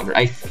a bit longer.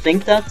 I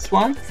think that's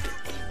why.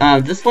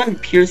 This one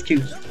appears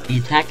to be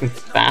attacking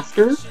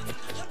faster.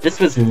 This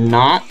was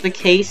not the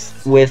case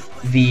with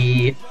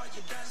the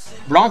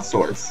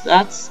broadswords.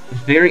 That's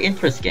very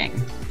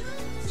interesting.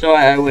 So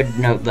I would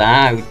note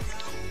that.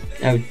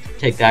 I would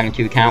take that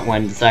into account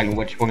when deciding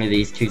which one of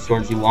these two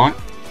swords you want.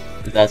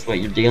 If that's what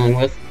you're dealing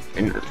with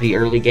in the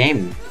early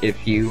game,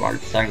 if you are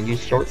deciding to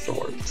use short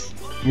swords.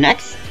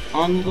 Next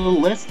on the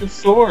list of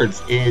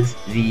swords is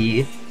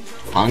the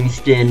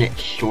Tungsten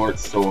Short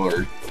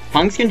Sword.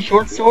 Tungsten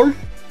Short Sword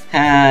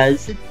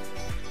has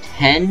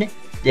 10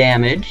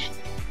 damage,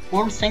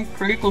 4%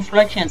 critical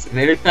strike chance,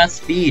 very fast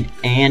speed,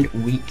 and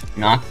weak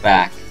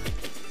knockback.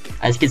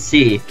 As you can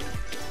see,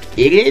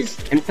 it is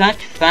in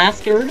fact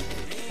faster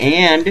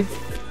and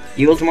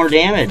deals more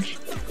damage.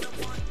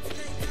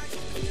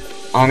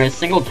 On a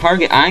single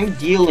target, I'm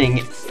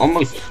dealing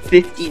almost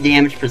 50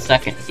 damage per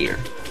second here.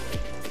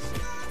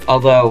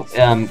 Although,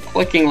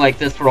 clicking like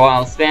this for a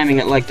while, spamming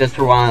it like this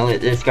for a while,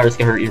 it starts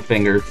to hurt your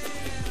finger,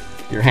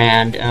 your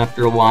hand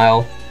after a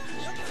while.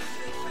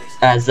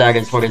 As that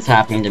is what is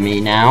happening to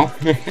me now.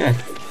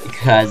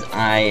 Because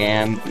I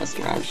am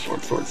messing around with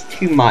short swords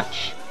too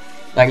much.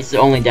 That is the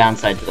only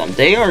downside to them.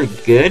 They are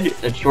good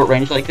at short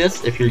range like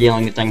this if you're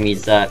dealing with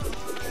enemies that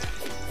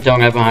don't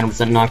have 100%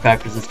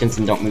 knockback resistance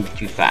and don't move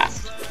too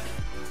fast.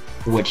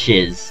 Which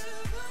is...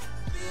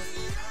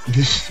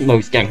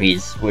 most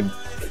enemies would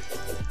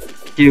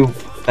do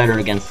better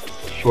against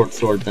short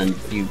sword than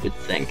you would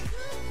think.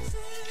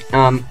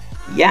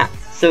 Yeah.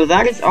 So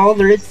that is all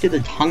there is to the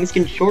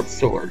Tungsten Short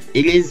Sword.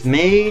 It is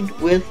made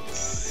with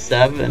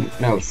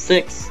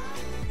 6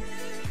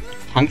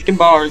 tungsten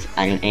bars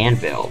and an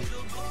anvil.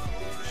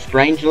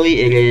 Strangely,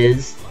 it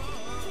is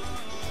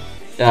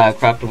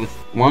crafted with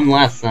 1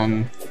 less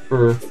than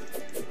for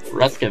the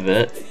rest of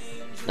it.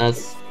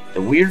 That's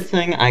the weird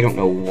thing. I don't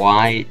know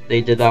why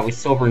they did that with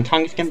silver and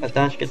tungsten, but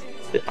that's just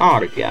a bit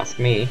odd if you ask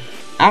me.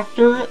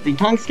 After the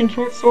Tungsten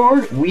Short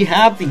Sword, we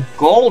have the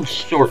Gold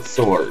Short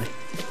Sword.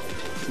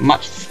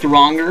 Much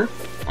stronger.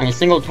 On a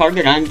single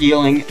target, I'm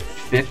dealing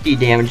 50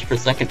 damage per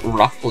second,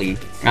 roughly.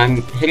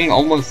 I'm hitting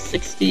almost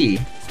 60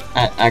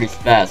 at its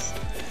best.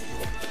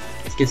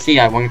 As you can see,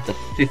 I went up to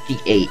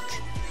 58.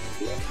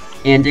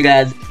 And it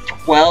has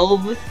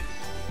 12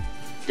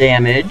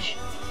 damage,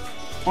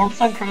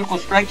 4% critical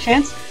strike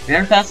chance,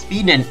 very fast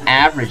speed, and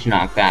average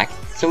knockback.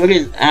 So it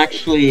is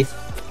actually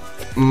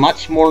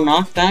much more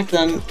knockback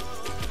than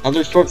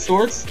other short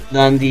swords,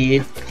 than the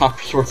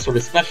copper short sword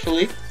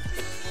especially.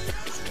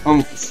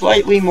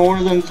 Slightly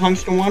more than the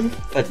tungsten one,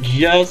 but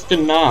just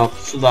enough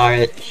so that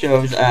it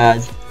shows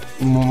as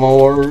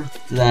more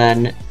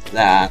than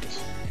that,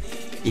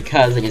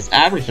 because it is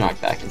average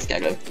knockback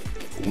instead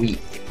of weak.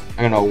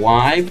 I don't know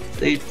why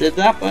they did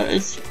that, but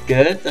it's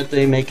good that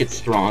they make it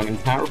strong and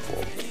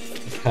powerful,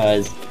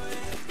 because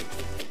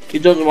he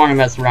doesn't want to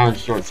mess around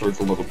with short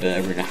swords a little bit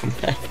every now and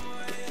then.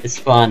 It's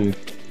fun.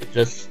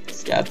 Just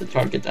stab the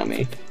target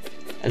dummy.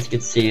 As you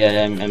can see,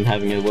 I'm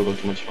having a little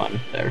too much fun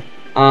there.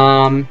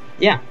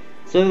 Yeah.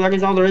 So that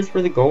is all there is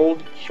for the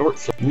Gold Short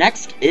Sword.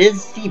 Next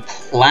is the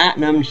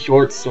Platinum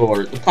Short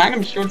Sword. The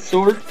Platinum Short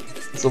Sword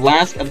is the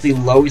last of the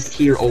lowest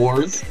tier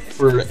ores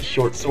for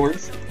short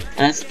swords.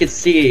 And as you can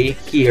see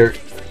here,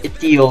 it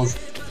deals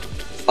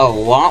a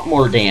lot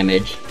more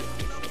damage.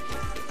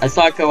 I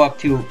saw it go up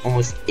to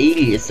almost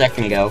 80 a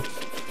second ago.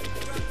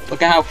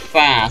 Look at how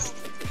fast.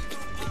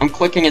 I'm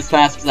clicking as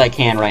fast as I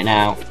can right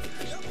now.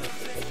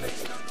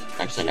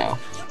 Actually, no.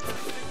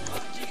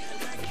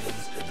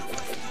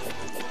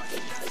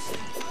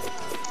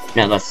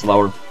 No, that's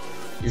slower.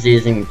 Just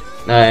using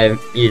my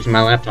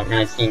laptop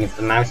and seeing if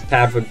the mouse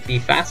pad would be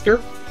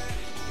faster.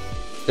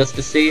 Just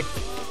to see.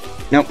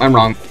 Nope, I'm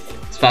wrong.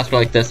 It's faster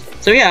like this.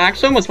 So yeah, I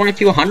actually almost went up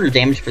to 100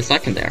 damage per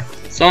second there.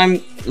 So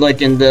I'm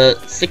like in the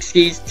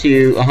 60s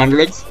to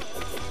 100s.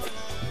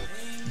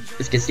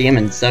 As you can see, I'm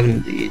in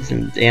 70s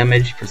in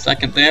damage per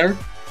second there.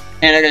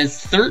 And it has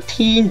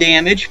 13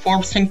 damage,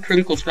 4%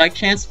 critical strike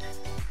chance,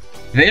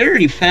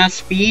 very fast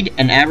speed,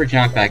 and average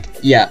knockback.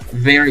 Yeah,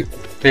 very,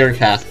 very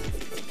fast.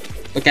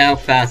 Look at how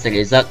fast it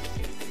is. It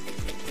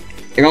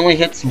only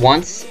hits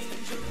once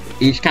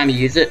each time you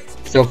use it.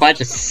 So if I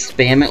just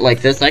spam it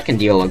like this, I can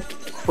deal a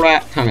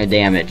crap ton of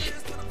damage.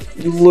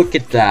 Look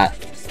at that.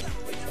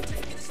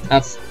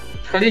 That's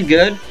pretty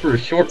good for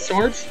short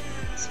swords,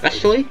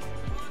 especially.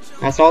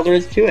 That's all there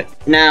is to it.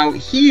 Now,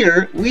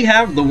 here, we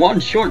have the one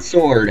short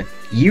sword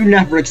you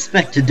never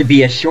expected to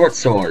be a short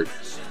sword,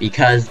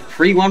 because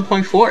Pre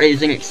 1.4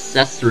 is an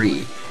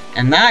accessory,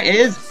 and that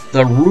is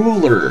the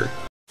ruler.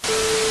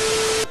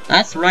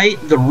 That's right,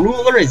 the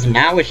ruler is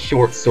now a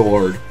short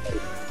sword.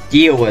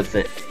 Deal with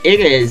it.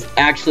 It is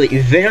actually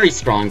very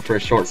strong for a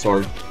short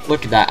sword.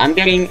 Look at that, I'm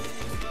getting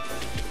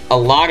a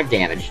lot of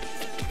damage.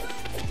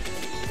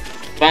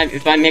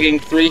 if I'm hitting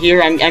 3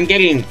 here, I'm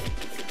getting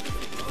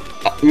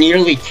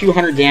nearly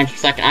 200 damage per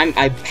second.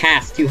 I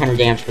passed 200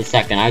 damage per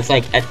second. I was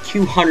like at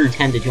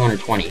 210 to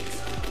 220.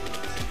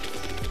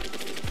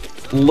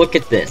 Look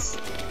at this.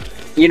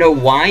 You know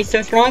why it's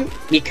so strong?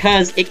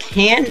 Because it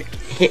can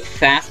hit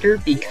faster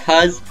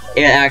because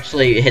it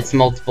actually hits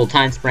multiple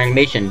times per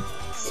animation.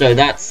 So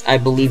that's, I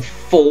believe,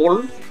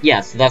 4.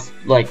 Yeah, so that's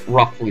like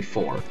roughly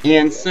 4.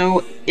 And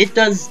so it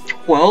does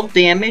 12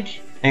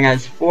 damage and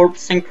has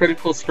 4%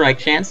 critical strike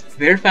chance,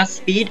 very fast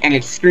speed, and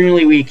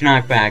extremely weak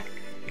knockback.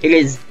 It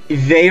is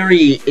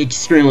very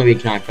extremely weak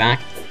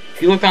knockback.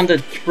 If you look on the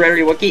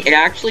Terraria wiki, it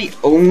actually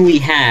only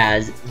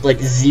has like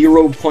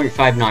 0.5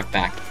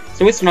 knockback.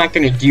 So it's not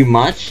going to do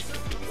much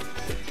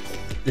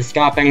to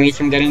stop enemies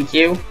from getting to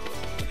you,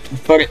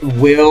 but it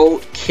will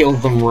kill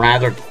them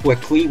rather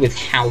quickly with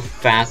how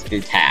fast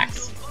it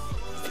attacks.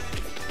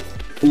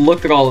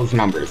 Look at all those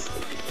numbers.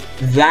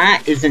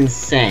 That is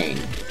insane.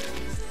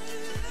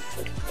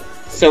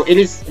 So it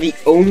is the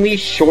only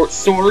short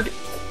sword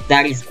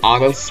that is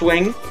auto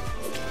swing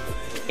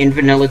in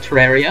vanilla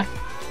Terraria.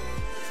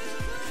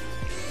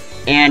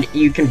 And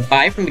you can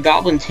buy from the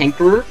Goblin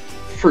Tinkerer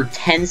for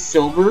 10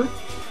 silver.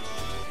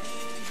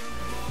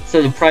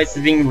 So the price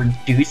is being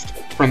reduced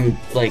from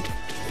like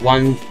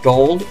 1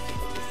 gold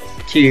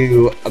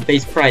to a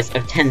base price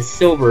of 10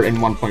 silver in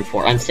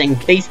 1.4. I'm saying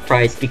base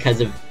price because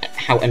of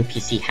how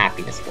NPC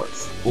happiness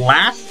works.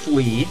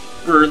 Lastly,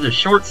 for the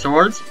short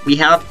swords, we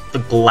have the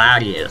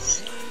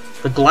Gladius.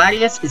 The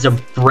Gladius is a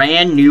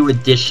brand new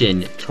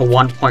addition to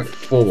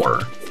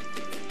 1.4.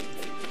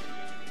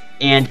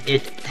 And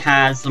it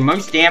has the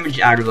most damage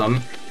out of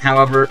them.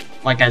 However,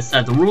 like I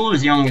said, the ruler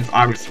is the only one with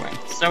auto swing.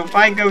 So if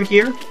I go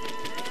here,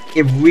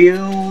 it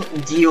will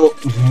deal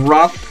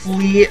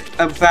roughly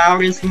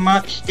about as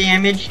much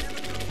damage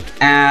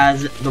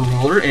as the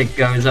ruler. It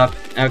goes up.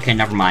 Okay,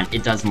 never mind.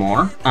 It does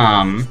more.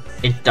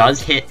 It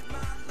does hit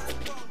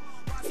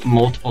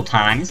multiple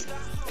times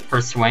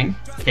per swing.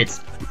 Hits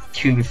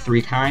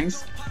 2-3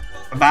 times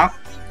about.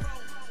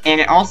 And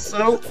it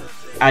also,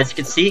 as you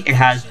can see, it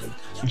has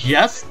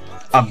just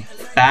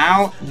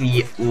about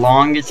the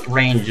longest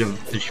range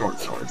of the short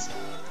swords.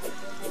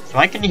 So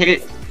I can hit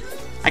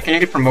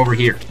it from over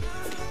here.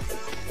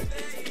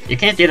 You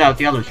can't do that with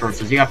the other short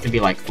swords, you have to be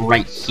like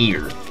right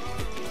here.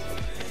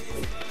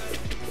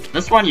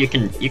 This one you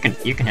can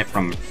hit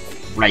from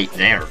right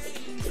there.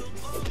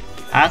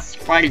 That's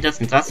quite a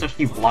distance, that's a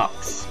few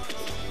blocks.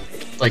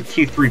 It's like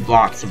 2-3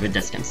 blocks of a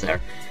distance there.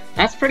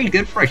 That's pretty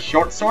good for a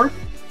short sword.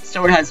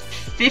 So it has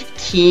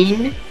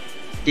 15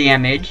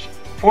 damage,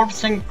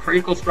 4%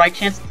 critical strike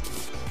chance,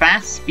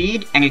 fast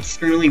speed, and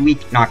extremely weak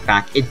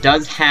knockback. It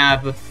does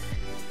have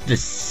the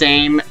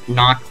same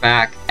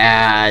knockback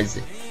as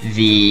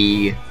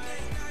the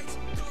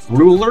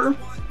ruler,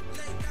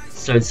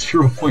 so it's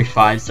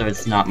 0.5, so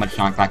it's not much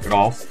knockback at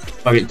all,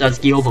 but it does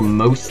deal the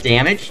most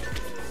damage,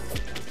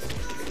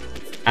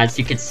 as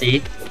you can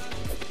see.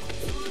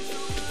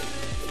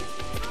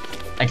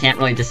 I can't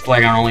really display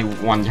it on only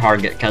one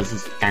target because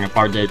it's kind of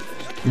hard to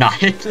not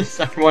hit the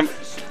second one.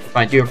 If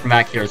I do it from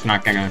back here, it's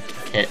not gonna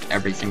hit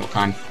every single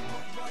time.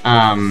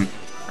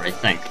 Or I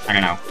think. I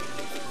don't know.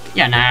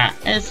 Yeah, nah,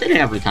 it's hitting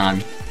every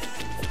time.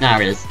 Now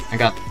it is. I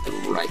got the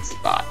right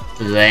spot.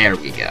 There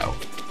we go.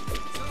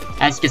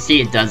 As you can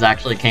see, it does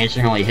actually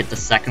occasionally hit the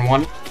second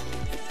one.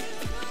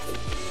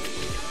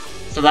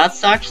 So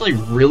that's actually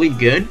really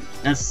good.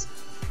 That's,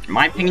 in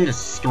my opinion, the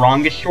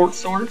strongest short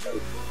sword.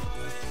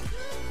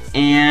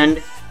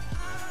 And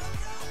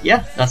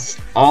yeah, that's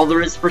all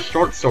there is for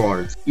short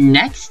swords.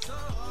 Next,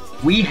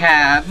 we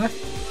have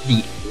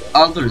the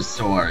other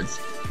swords.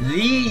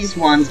 These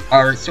ones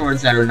are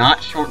swords that are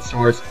not short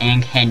swords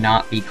and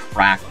cannot be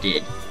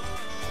crafted.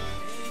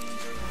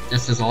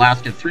 This is the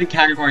last of 3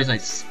 categories I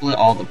split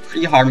all the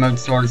pre-Hardmode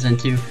swords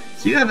into.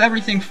 So you have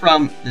everything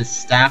from the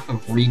Staff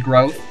of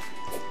Regrowth,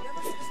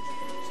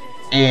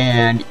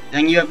 and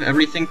then you have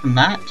everything from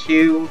that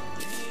to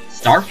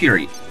Star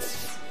Fury.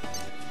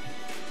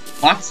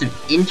 Lots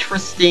of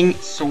interesting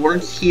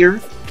swords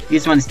here.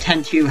 These ones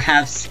tend to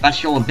have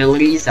special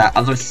abilities that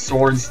other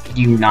swords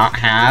do not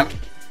have,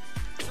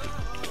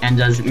 and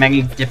does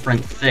many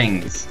different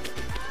things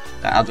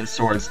that other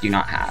swords do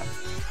not have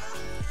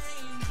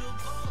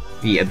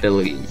the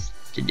abilities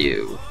to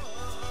do.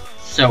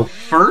 So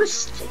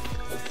first,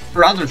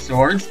 for other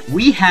swords,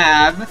 we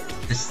have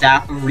the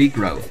Staff of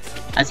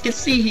Regrowth. As you can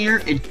see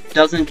here, it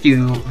doesn't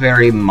do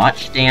very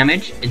much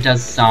damage. It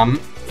does some.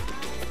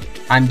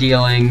 I'm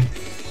dealing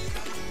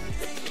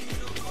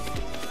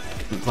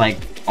like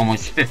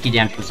almost 50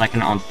 damage per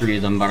second on 3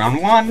 of them, but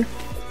on 1,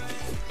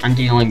 I'm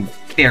dealing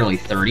barely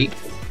 30.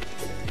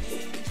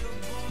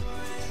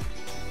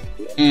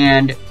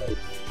 And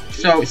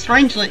so,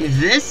 strangely,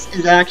 this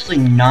is actually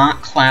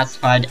not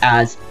classified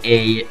as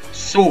a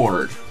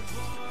sword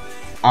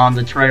on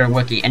the Terraria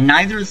wiki, and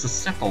neither is the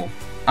sickle.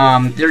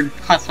 They're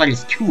classified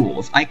as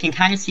tools. I can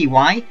kind of see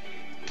why,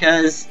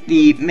 because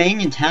the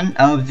main intent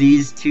of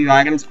these 2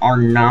 items are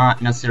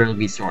not necessarily to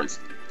be swords.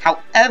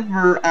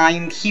 However,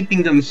 I'm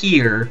keeping them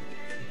here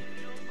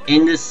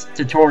in this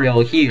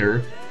tutorial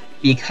here,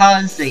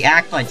 because they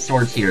act like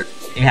swords here.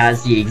 It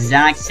has the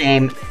exact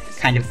same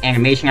kind of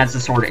animation as the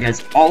sword. It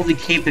has all the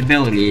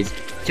capabilities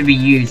to be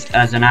used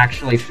as an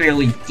actually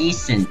fairly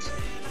decent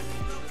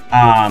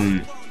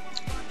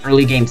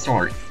early game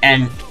sword.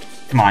 And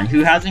come on,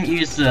 who hasn't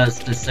used the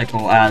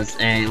sickle as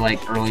a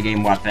early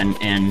game weapon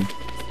in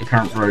the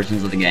current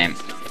versions of the game?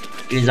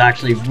 It is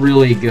actually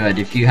really good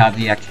if you have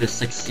the extra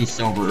 60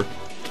 silver.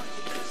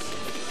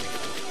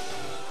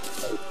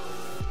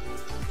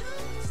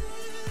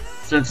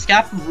 So the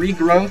Staff of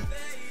Regrowth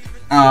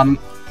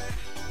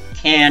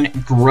can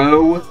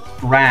grow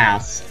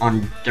grass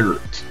on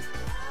dirt.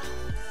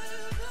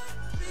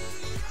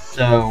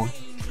 So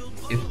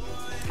if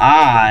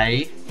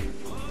I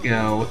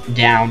go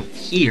down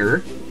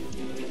here,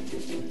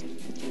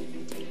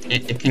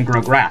 it can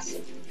grow grass.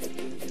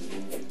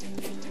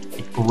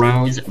 It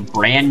grows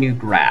brand new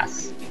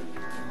grass.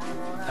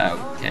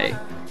 Okay.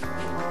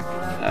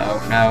 Oh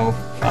no.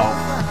 Oh.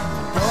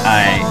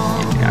 I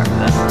need to get out of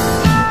this.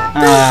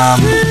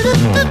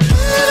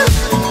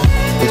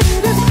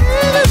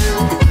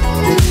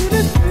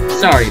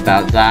 Sorry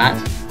about that.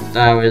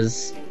 That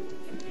was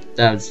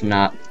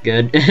not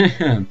good.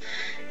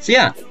 So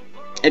yeah,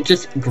 it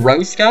just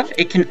grows stuff.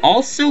 It can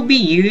also be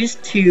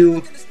used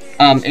to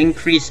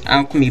increase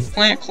alchemy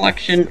plant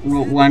collection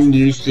when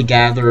used to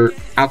gather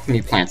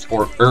alchemy plants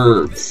or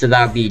herbs. So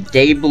that would be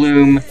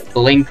Daybloom,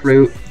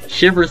 Blinkroot,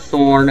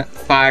 Shiverthorn,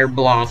 Fire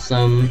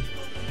Blossom,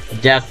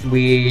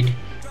 Deathweed,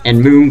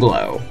 and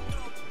Moonglow.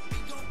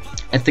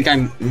 I think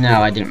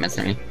no, I didn't miss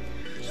any.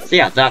 So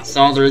yeah, that's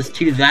all there is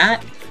to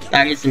that.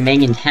 That is the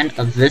main intent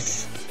of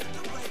this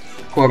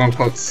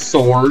quote-unquote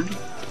sword,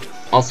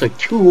 also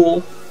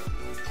tool,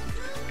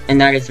 and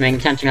that is the main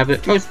intention of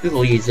it. Most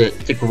people use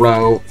it to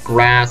grow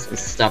grass and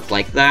stuff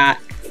like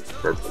that,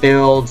 for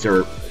builds,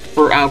 or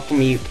for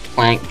alchemy,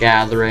 plant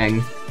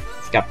gathering,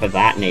 stuff of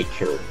that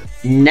nature.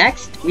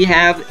 Next, we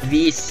have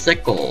the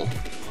sickle.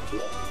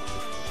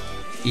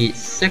 The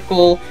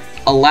sickle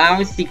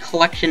allows the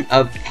collection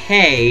of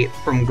hay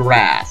from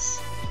grass.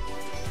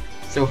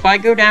 So if I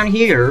go down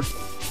here,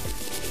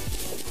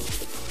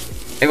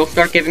 it will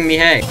start giving me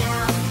hay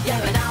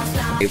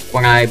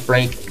when I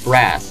break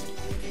grass.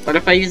 But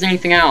if I use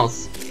anything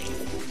else,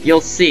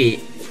 you'll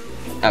see,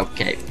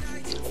 okay,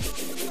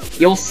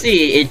 you'll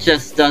see it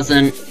just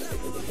doesn't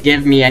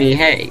give me any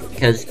hay,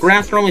 because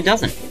grass normally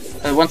doesn't.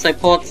 But once I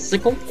pull out the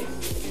sickle,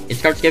 it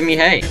starts giving me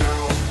hay.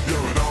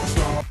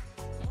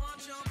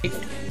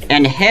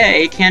 And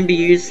hay can be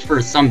used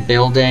for some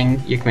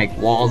building. You can make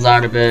walls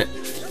out of it.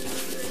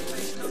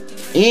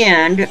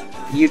 And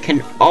you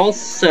can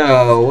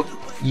also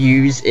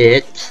use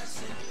it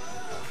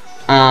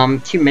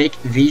to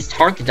make these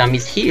target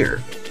dummies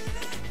here.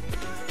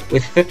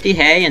 With 50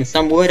 hay and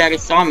some wood at a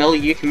sawmill,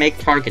 you can make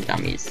target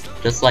dummies,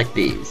 just like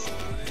these.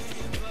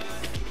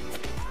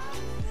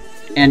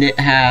 And it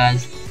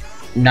has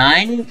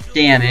 9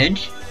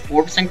 damage,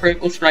 4%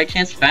 critical strike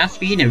chance, fast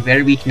speed, and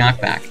very weak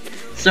knockback.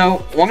 So,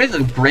 one of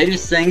the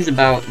greatest things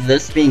about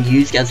this being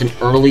used as an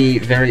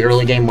very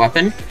early game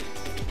weapon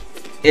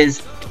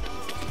is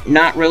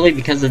not really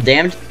because of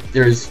damage.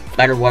 There's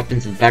better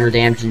weapons with better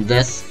damage than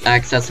this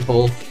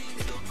accessible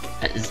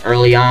as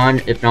early on,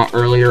 if not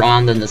earlier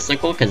on, than the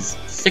sickle, because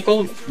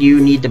sickle you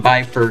need to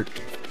buy for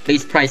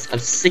base price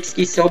of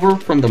 60 silver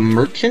from the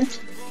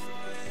merchant,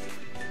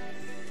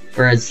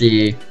 whereas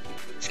the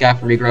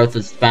Scaff Regrowth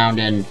is found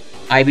in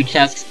ivy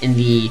chests in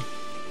the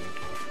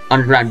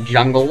underground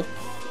jungle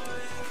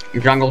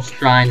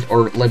shrines,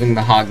 or living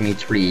mahogany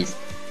trees.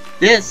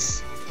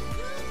 This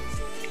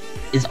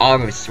is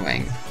auto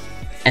swing,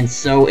 and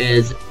so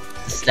is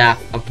the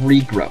Staff of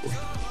Regrowth,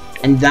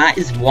 and that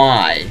is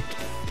why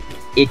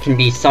it can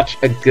be such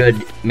a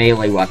good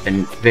melee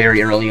weapon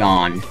very early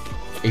on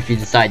if you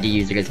decide to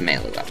use it as a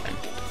melee weapon.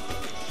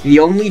 The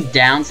only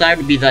downside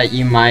would be that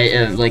you might,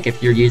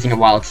 if you're using it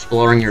while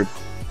exploring, you're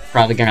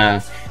probably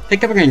gonna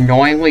pick up an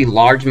annoyingly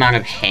large amount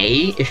of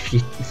hay.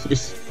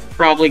 It's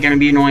probably gonna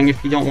be annoying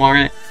if you don't want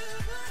it.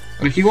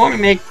 But if you want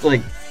to make,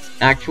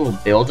 actual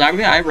builds out of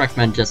it, I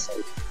recommend just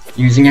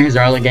using it as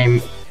an early game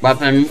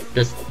weapon,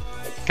 just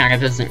kind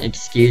of as an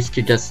excuse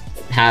to just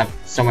have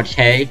so much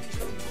hay.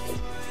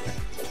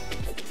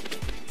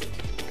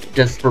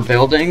 Just for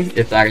building,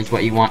 if that is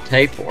what you want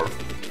hay for.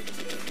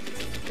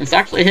 It's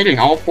actually hitting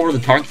all 4 of the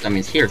target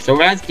dummies here, so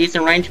it has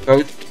decent range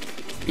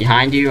both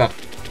behind you, up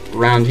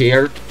around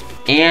here,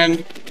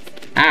 and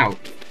out.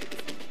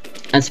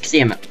 As you can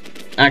see, I'm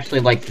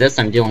actually like this,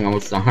 I'm dealing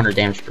almost 100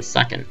 damage per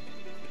second.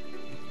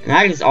 And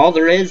that is all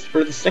there is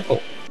for the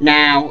sickle.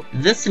 Now,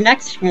 this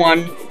next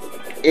one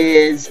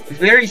is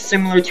very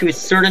similar to a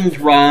certain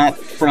drop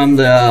from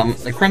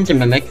the Crimson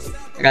Mimic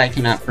that I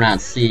cannot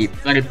pronounce. The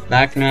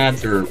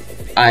Bacnads, or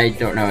I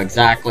don't know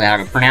exactly how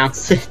to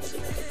pronounce it.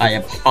 I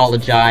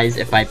apologize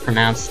if I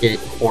pronounced it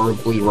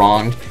horribly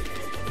wrong.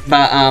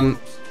 But,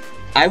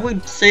 I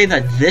would say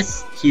that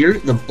this here,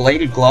 the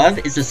Bladed Glove,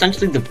 is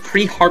essentially the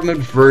pre-Hardmode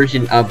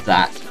version of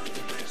that.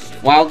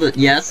 While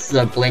yes,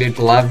 the Bladed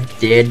Glove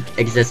did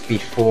exist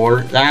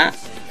before that,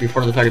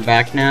 before the 30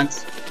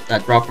 Bacnads,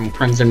 that drop from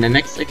Crimson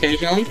Mimics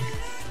occasionally.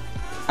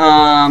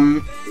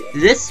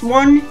 This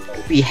one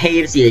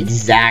behaves the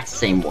exact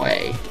same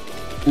way.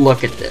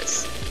 Look at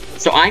this.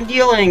 So I'm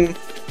dealing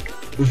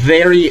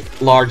very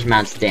large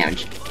amounts of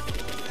damage.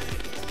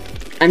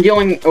 I'm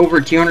dealing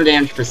over 200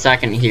 damage per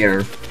second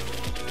here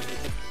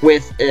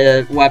with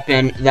a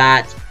weapon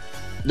that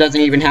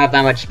doesn't even have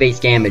that much base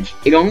damage.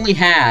 It only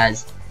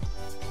has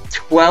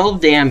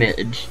 12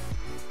 damage,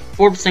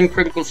 4%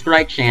 critical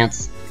strike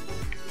chance,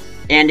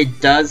 and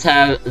it does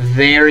have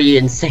very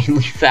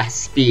insanely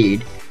fast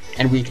speed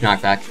and weak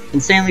knockback.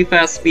 Insanely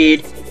fast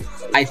speed,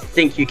 I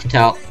think you can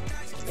tell.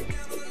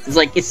 It's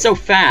like, it's so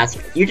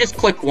fast, you just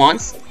click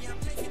once,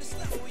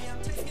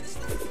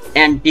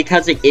 and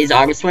because it is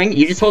auto swing,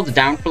 you just hold it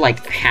down for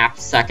like half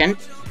a second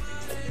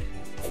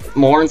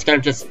more instead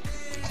of just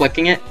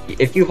clicking it.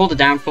 If you hold it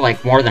down for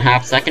like more than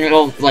half a second,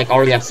 it'll like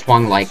already have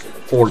swung like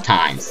 4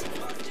 times.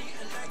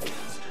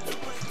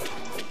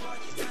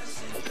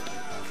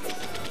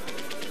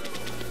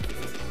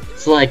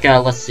 So like,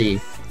 let's see.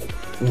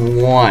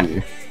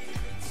 1.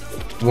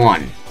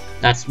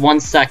 That's 1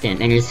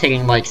 second, and it's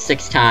hitting like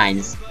 6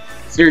 times.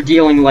 So you're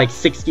dealing like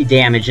 60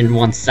 damage in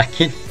 1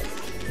 second.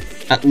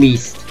 At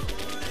least.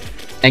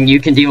 And you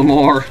can deal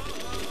more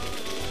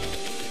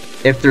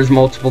if there's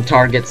multiple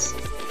targets.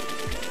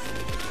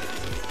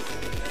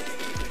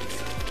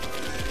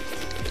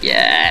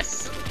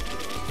 Yes!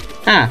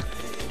 Huh.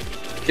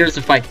 Here's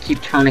if I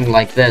keep turning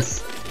like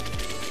this.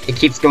 It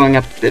keeps going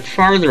up a bit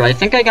farther. I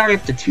think I got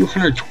it up to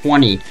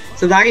 220.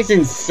 So that is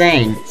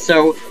insane.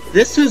 So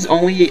this was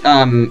only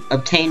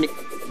obtained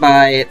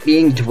by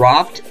being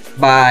dropped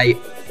by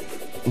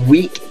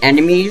weak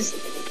enemies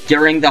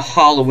during the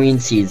Halloween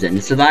season.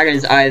 So that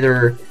is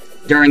either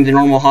during the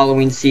normal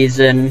Halloween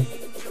season,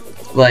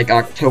 like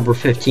October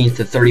 15th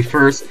to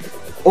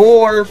 31st,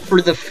 or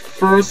for the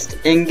first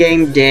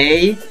in-game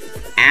day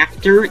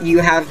after you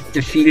have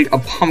defeated a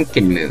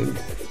pumpkin moon.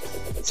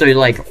 So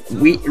like,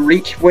 we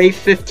reach wave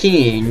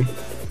 15,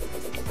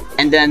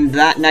 and then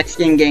that next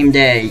in-game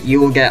day,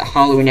 you will get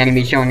Halloween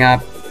enemies showing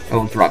up, it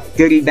will drop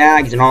goodie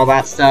bags and all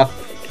that stuff,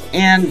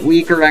 and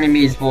weaker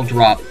enemies will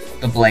drop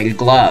the Bladed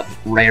Glove,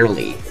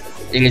 rarely.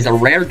 It is a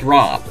rare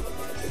drop,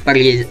 but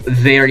it is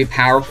very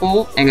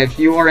powerful, and if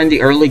you are in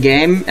the early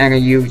game, and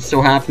you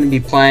so happen to be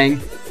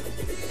playing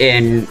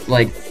in,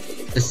 like,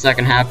 the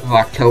second half of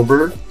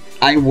October,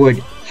 I would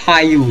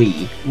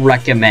highly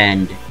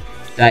recommend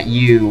that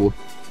you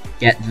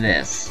get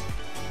this.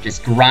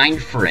 Just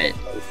grind for it,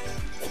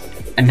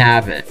 and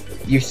have it.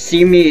 You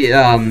see me,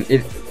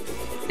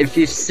 if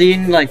you've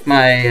seen, like,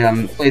 my,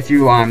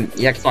 playthrough on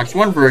the Xbox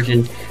One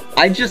version,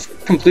 I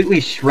just completely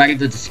shredded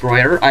the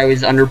Destroyer. I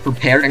was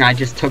underprepared, and I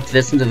just took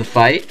this into the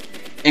fight,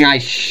 and I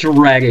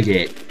shredded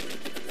it.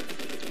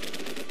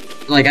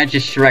 Like, I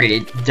just shredded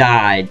it.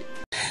 Died.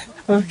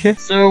 Okay.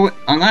 So,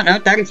 on that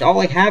note, that is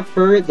all I have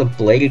for the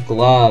Bladed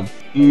Glove.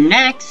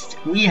 Next,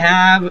 we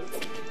have,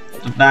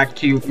 back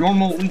to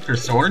normal weaker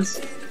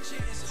swords,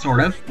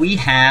 sort of. We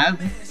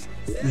have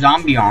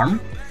Zombie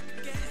Arm,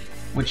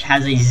 which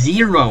has a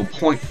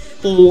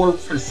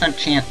 0.4%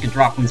 chance to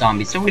drop from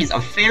zombies, so it is a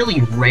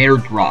fairly rare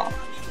drop.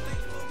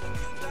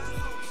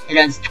 It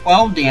has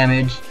 12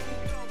 damage,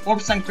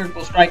 4%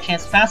 critical strike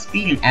chance, fast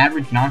speed, and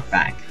average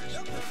knockback.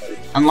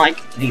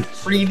 Unlike the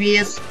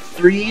previous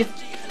 3,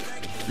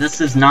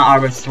 this is not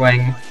auto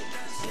swing.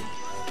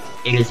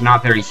 It is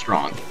not very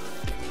strong.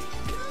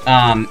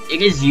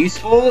 It is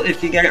useful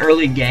if you get it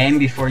early game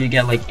before you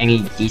get, like,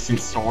 any decent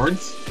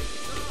swords.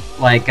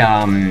 Like,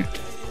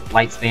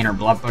 Lightsbane or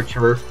Blood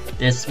Butcher.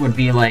 This would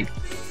be, like,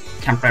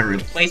 temporary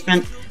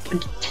replacement.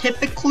 But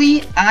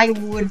typically, I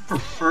would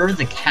prefer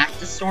the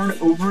Cactus Sword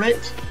over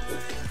it,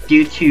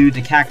 due to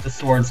the Cactus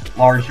Sword's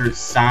larger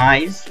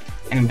size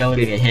and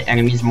ability to hit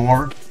enemies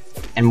more,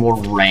 and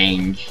more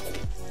range.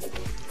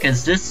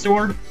 Because this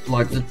sword,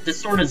 look,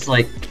 this sword is,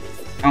 like,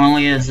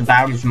 only has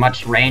about as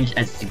much range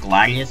as the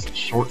Gladius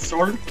short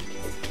sword,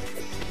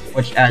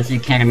 which, as you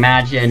can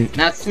imagine,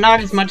 that's not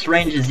as much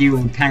range as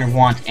you kind of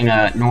want in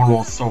a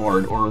normal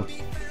sword, or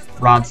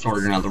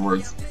broadsword in other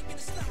words.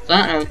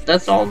 So,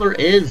 that's all there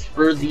is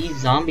for the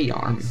Zombie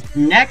Arm.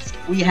 Next,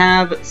 we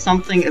have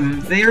something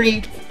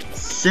very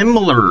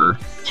similar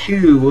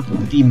to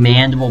the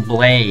Mandible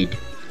Blade,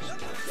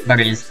 but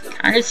it is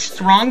kind of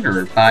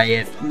stronger by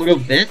a little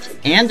bit,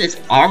 and is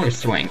auto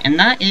swing, and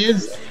that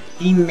is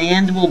the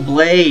Mandible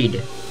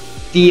Blade.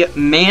 The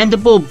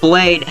Mandible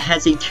Blade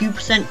has a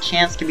 2%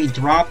 chance to be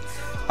dropped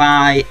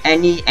by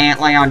any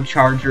Antlion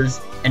Chargers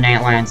and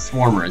Antlion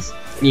Swarmers,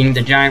 meaning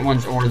the giant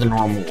ones or the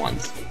normal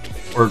ones.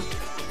 Or,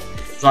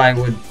 so I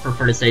would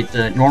prefer to say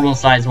the normal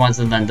size ones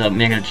and then the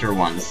miniature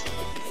ones.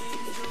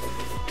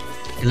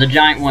 Because the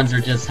giant ones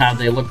are just how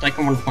they look like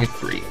a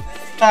 1.3.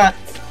 But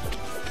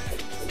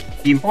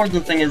the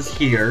important thing is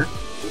here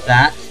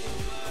that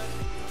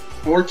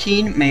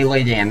 14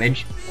 melee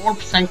damage,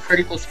 4%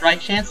 critical strike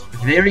chance,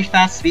 very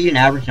fast speed, and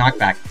average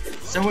knockback.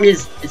 So it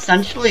is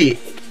essentially,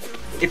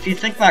 if you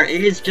think about it,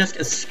 it is just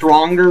a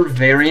stronger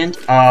variant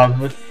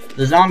of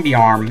the Zombie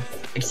Arm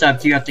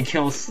except you have to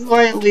kill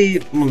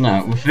slightly, well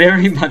no,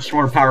 very much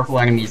more powerful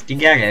enemies to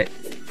get it.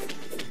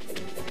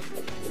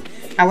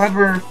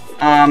 However,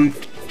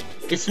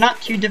 it's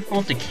not too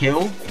difficult to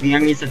kill the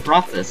enemies that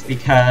drop this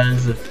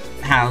because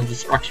of how the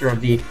structure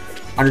of the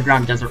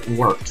underground desert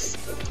works.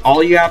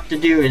 All you have to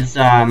do is,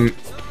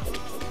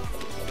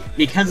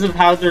 because of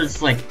how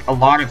there's like a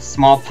lot of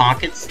small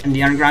pockets in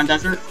the underground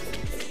desert,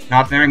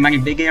 not very many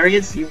big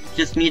areas, you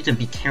just need to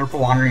be careful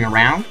wandering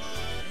around.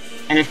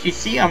 And if you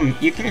see them,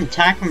 you can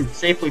attack them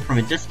safely from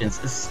a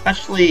distance,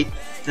 especially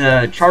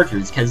the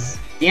chargers, because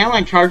the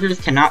alien chargers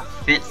cannot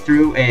fit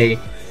through a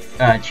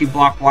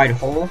 2-block wide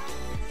hole.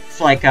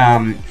 It's like,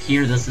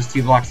 here, this is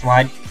 2 blocks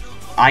wide.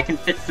 I can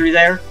fit through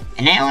there.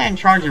 An alien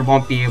charger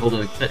won't be able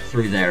to fit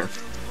through there.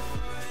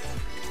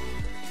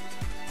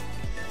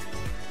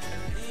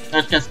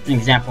 That's just an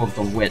example of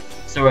the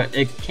width. So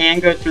it can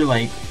go through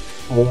like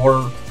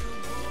 4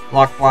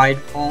 block wide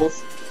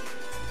holes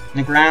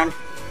in the ground.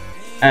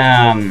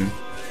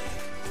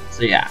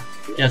 So yeah,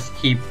 just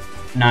keep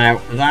an eye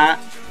out for that.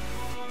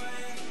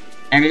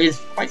 And it is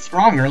quite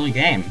strong early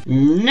game.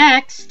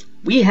 Next,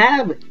 we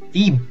have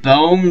the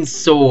Bone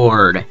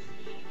Sword.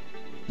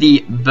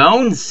 The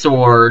Bone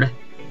Sword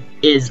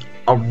is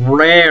a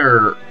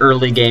rare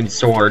early game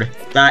sword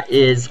that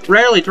is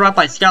rarely dropped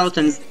by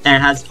skeletons and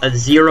has a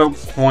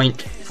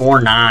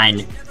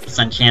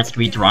 0.49% chance to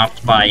be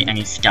dropped by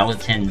any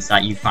skeletons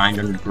that you find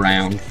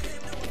underground.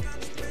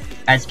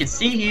 As you can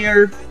see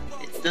here,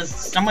 it does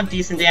somewhat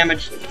decent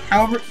damage,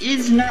 however, it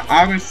is not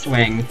auto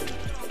swing,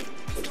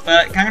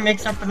 but it kind of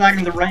makes up for that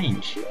in the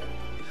range.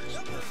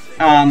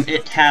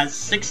 It has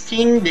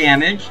 16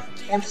 damage,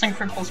 4%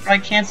 critical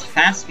strike chance,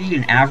 fast speed,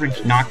 and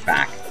average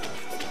knockback.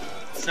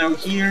 So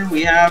here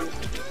we have,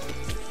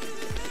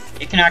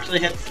 it can actually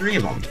hit 3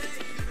 of them.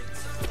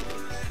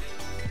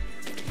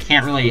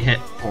 Can't really hit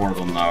 4 of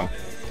them though,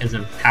 because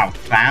of how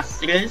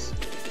fast it is,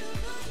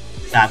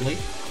 sadly.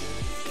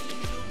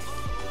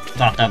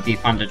 Thought that'd be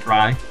fun to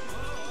try.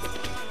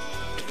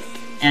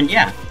 And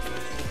yeah,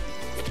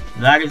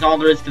 that is all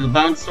there is to the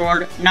Bone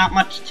Sword. Not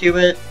much to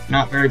it,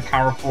 not very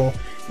powerful,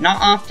 not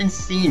often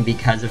seen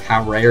because of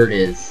how rare it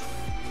is.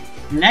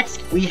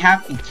 Next, we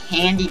have the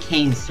Candy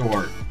Cane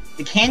Sword.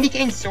 The Candy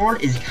Cane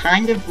Sword is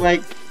kind of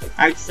like,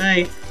 I'd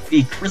say,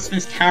 the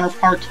Christmas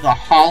counterpart to the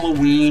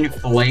Halloween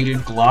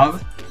Bladed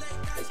Glove.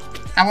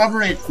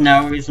 However, it's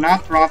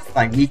not dropped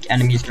by weak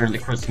enemies during the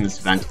Christmas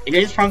event. It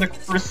is from the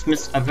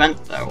Christmas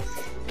event, though.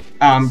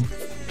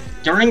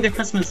 During the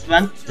Christmas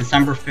event,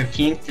 December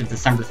 15th to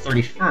December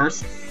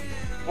 31st,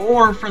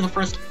 or for the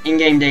first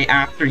in-game day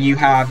after you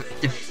have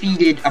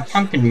defeated a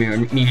Pumpkin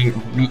Moon, meaning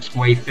reached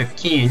Wave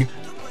 15,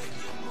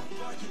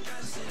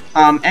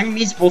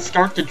 enemies will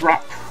start to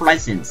drop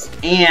presents,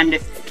 and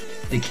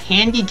the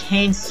Candy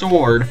Cane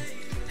Sword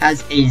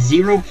has a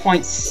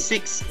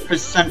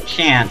 0.6%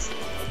 chance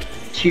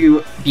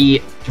to be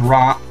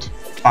dropped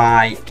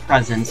by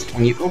presents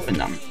when you open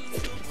them.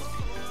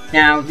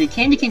 Now, the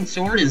Candy Cane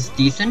Sword is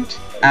decent,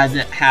 as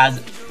it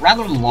has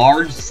rather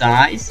large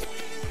size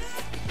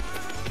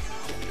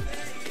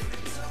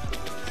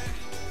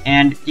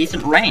and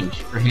decent range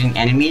for hitting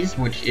enemies,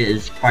 which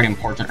is quite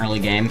important early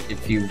game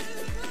if you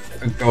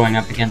are going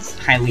up against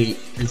highly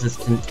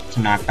resistant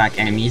to knockback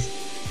enemies.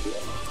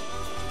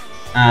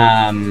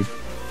 And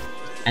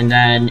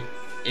then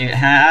it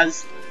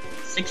has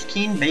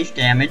 16 base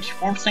damage,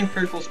 4%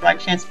 critical strike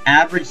chance,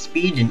 average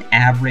speed, and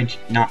average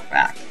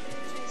knockback.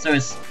 So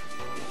it's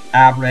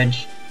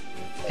average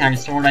kind of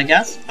sword, I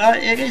guess, but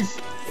it is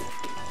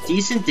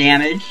decent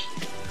damage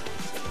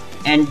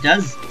and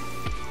does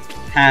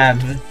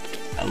have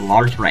a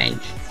large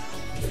range.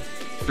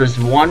 There's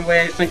one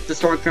way I think the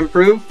sword could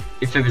improve,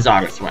 if it was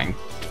auto swing.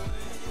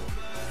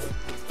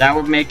 That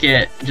would make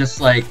it just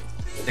like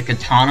the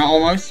katana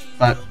almost,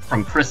 but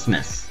from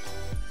Christmas.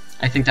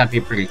 I think that'd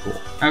be pretty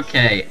cool.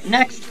 Okay,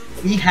 next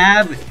we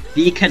have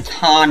the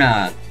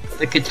katana.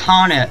 The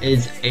katana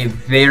is a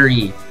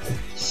very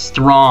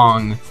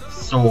strong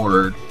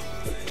sword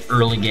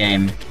early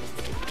game.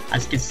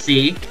 As you can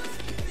see,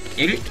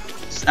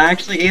 it's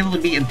actually able to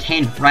be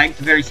obtained right at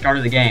the very start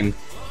of the game.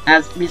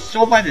 As it is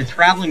sold by the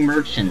Traveling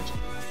Merchant.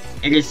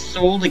 It is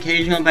sold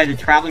occasionally by the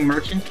Traveling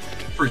Merchant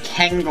for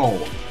 10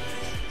 gold.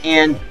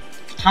 And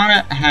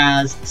katana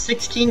has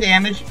 16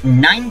 damage,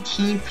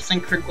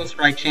 19% critical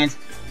strike chance,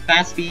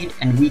 fast speed,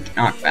 and weak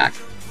knockback.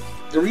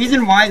 The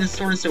reason why this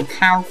sword is so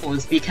powerful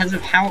is because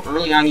of how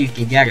early on you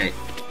can get it.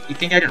 You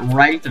can get it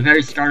right at the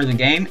very start of the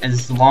game,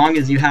 as long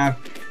as you have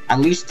at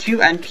least 2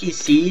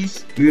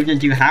 NPCs moved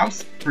into a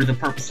house for the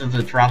purpose of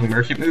the Traveling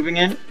Merchant moving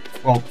in.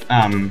 Well,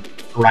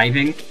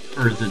 arriving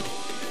for the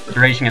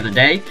duration of the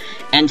day,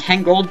 and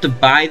 10 gold to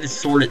buy the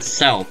sword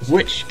itself,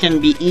 which can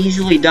be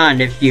easily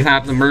done if you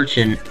have the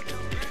merchant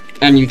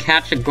and you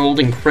catch a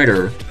golden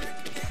critter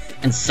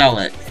and sell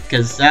it,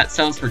 because that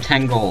sells for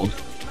 10 gold.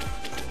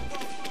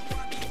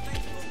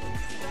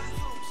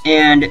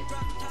 And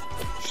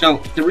so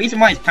the reason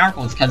why it's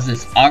powerful is because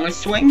it's auto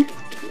swing,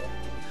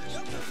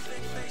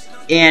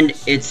 and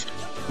it's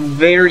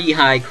very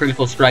high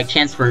critical strike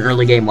chance for an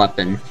early game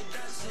weapon.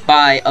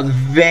 by a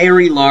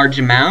very large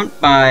amount,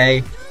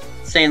 by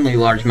insanely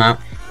large amount.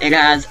 It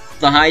has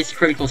the highest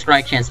critical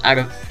strike chance out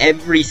of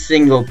every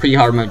single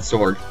pre-hard mode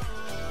sword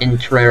in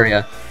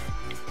Terraria.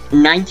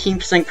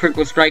 19%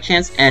 critical strike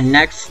chance, and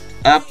next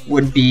up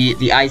would be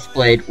the Ice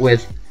Blade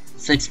with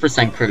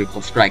 6%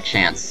 critical strike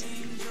chance.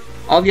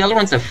 All the other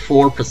ones have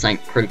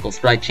 4% critical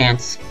strike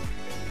chance.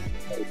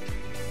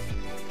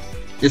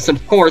 This,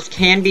 of course,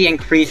 can be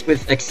increased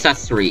with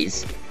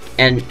accessories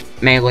and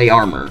melee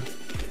armor.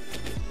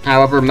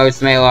 However,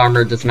 most melee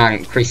armor does not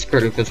increase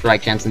critical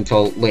strike chance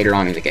until later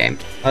on in the game.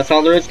 That's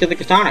all there is to the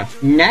katana.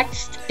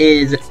 Next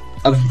is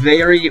a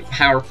very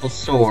powerful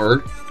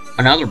sword,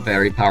 another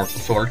very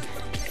powerful sword,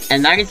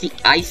 and that is the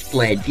Ice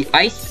Blade. The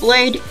Ice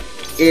Blade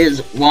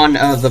is one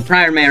of the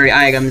primary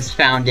items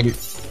found in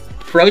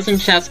frozen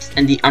chests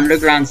and the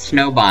underground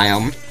snow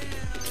biome.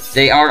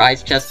 They are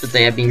ice chests, but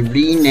they have been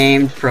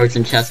renamed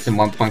frozen chests in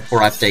 1.4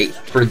 update,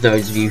 for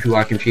those of you who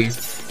are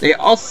confused. They are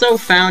also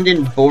found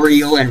in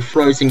boreal and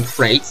frozen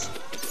crates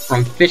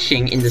from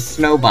fishing in the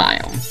snow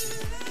biome,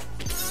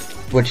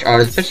 which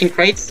are the fishing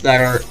crates that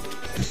are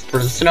for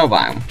the snow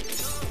biome.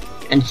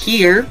 And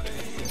here,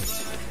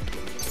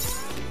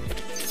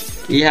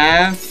 we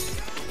have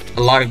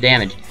a lot of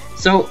damage.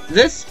 So,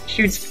 this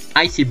shoots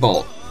Icy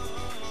Bolt,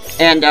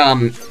 and,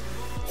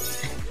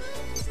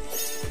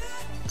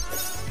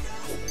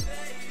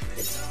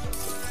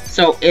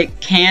 so it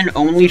can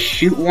only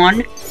shoot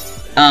one,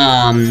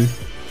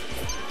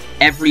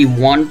 every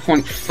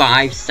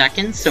 1.5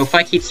 seconds. So if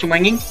I keep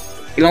swinging,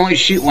 it can only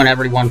shoot one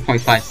every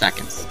 1.5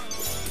 seconds.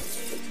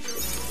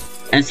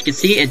 And as you can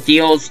see, it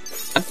deals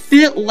a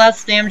bit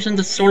less damage than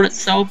the sword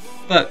itself,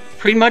 but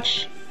pretty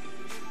much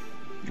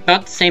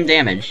about the same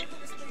damage.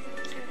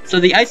 So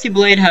the Icy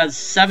Blade has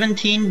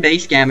 17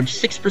 base damage,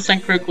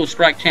 6% critical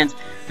strike chance,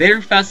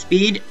 very fast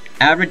speed,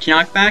 average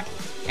knockback,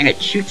 and it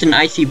shoots an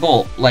Icy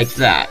Bolt like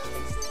that.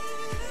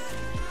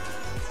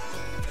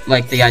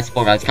 Like the Ice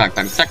Bolt I was talking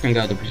about a second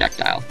ago, the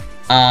projectile.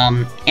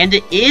 And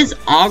it is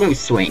auto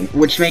swing,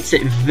 which makes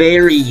it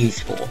very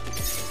useful.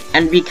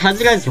 And because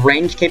it has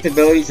range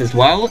capabilities as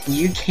well,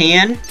 you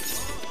can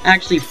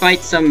actually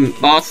fight some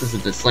bosses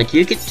with this. Like,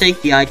 you could take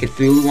the Eye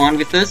Cthulhu on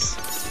with this.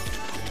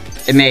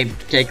 It may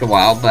take a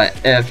while, but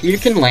if you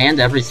can land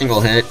every single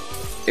hit,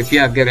 if you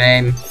have good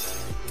aim,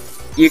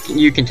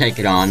 you can take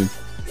it on.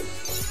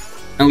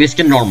 At least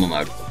in normal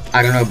mode.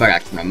 I don't know about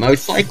X mode.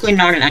 Most likely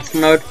not in X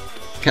mode,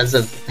 because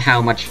of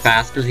how much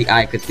faster the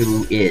Eye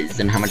Cthulhu is,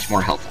 and how much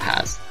more health it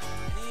has.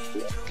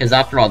 Because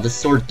after all, this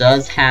sword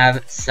does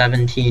have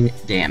 17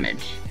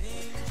 damage.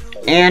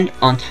 And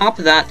on top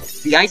of that,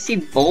 the Icy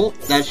Bolt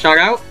that shot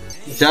out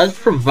does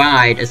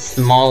provide a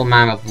small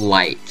amount of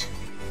light.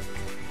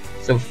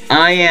 So if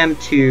I am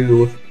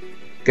to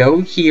go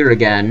here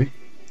again,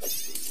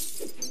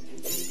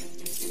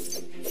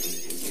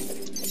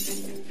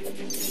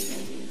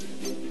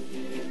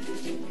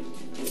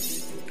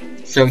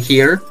 so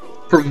here,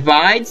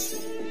 provides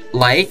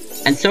light,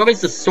 and so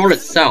does the sword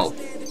itself.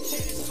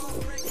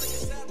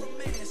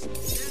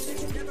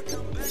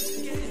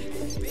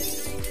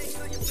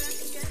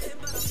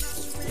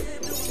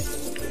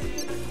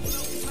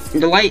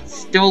 And the light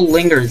still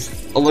lingers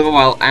a little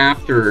while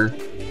after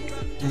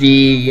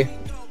the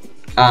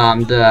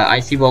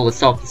Icy Bolt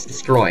itself is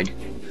destroyed.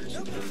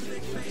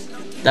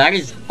 That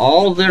is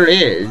all there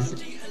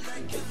is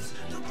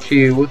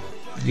to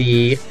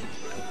the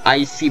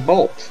Icy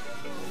Bolt.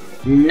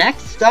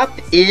 Next up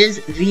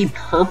is the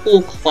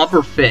Purple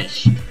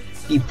Clubberfish.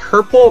 The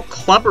Purple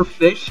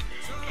Clubberfish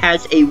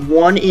has a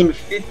 1 in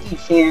 50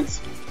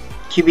 chance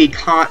to be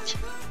caught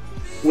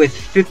with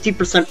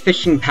 50%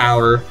 fishing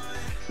power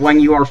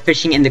when you are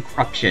fishing in the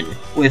Corruption,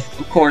 with,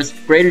 of course,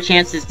 greater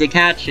chances to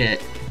catch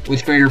it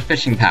with greater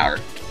fishing power.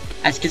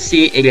 As you can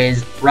see, it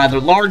is a rather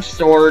large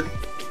sword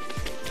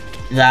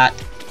that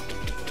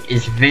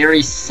is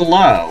very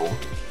slow,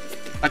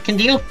 but can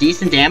deal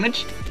decent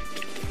damage.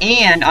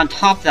 And on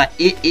top of that,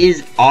 it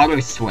is auto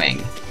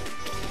swing.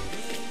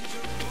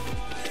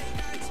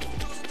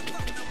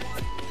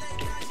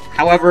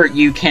 However,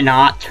 you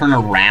cannot turn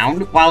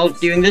around while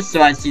doing this,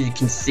 so as you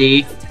can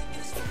see,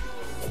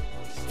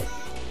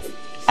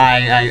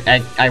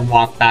 I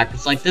walk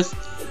backwards like this,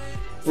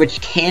 which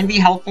can be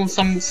helpful in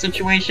some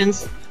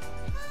situations.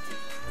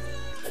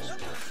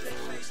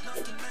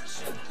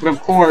 But of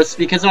course,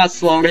 because of how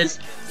slow it is,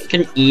 you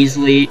can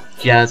easily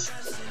just...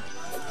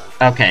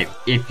 Okay,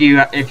 if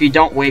you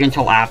don't wait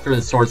until after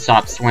the sword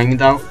stops swinging,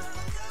 though,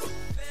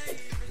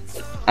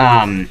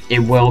 it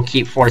will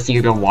keep forcing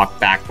you to walk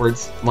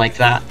backwards like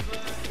that.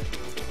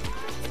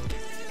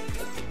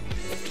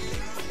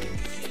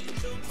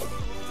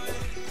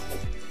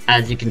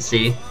 As you can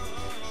see.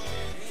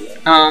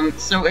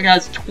 So it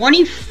has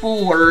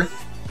 24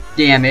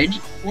 damage,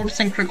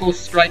 4% critical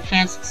strike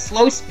chance,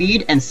 slow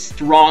speed, and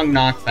strong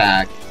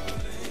knockback.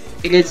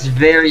 It is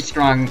very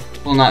strong,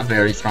 well, not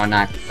very strong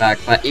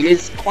knockback, but it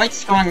is quite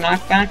strong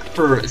knockback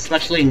for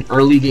especially an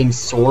early game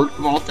sword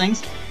of all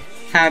things,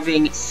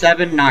 having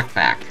 7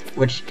 knockback,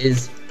 which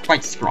is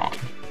quite strong.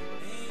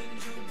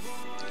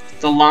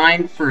 The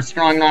line for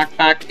strong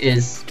knockback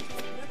is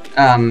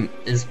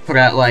is put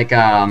at like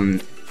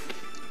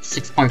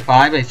 6.5.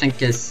 I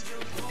think is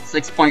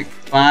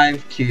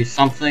 6.5 to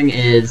something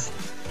is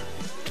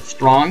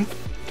strong.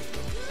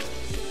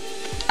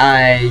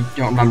 I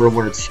don't remember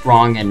where it's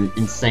strong and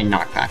insane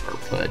knockback are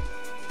put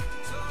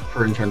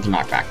for in terms of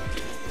knockback,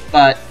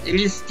 but it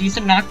is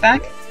decent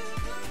knockback,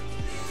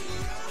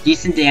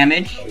 decent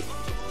damage.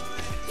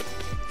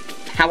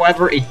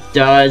 However, it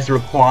does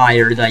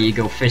require that you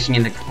go fishing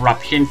in the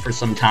corruption for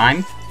some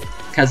time,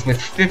 because with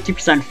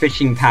 50%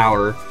 fishing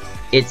power,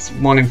 it's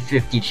 1 in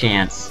 50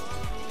 chance.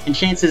 And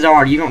chances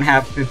are you don't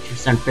have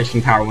 50%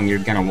 fishing power when you're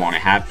gonna want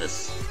to have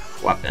this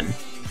weapon.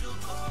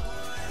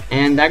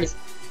 And that is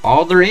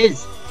all there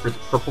is for the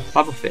purple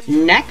cleverfish.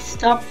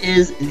 Next up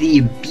is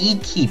the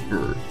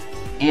beekeeper.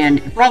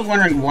 And you're probably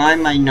wondering, why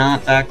am I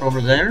not back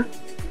over there?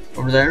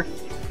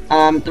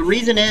 The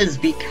reason is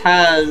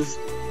because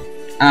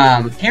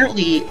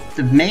apparently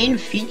the main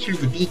feature of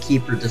the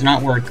beekeeper does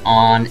not work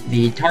on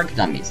the target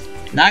dummies.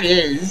 That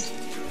is,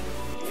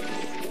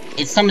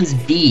 it summons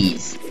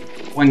bees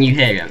when you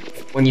hit him,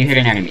 when you hit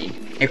an enemy.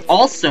 It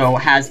also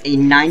has a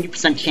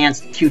 90%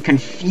 chance to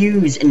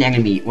confuse an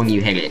enemy when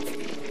you hit it.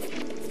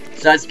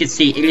 So as you can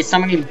see, it is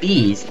summoning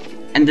bees,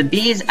 and the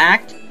bees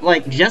act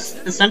like just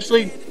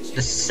essentially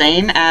the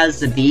same as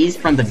the bees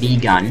from the bee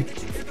gun.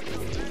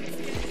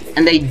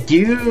 And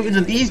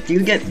the bees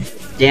do get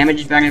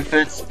damage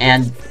benefits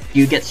and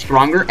you get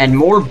stronger, and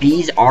more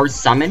bees are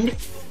summoned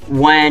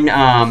when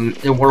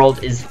the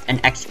world is an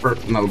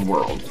expert mode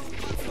world.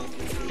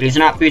 It is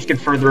not boosted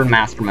further in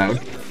master mode,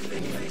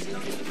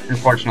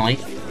 unfortunately,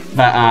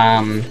 but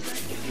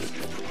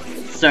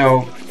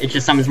so it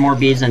just summons more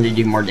bees and they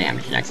do more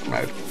damage in expert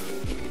mode.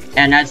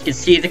 And as you can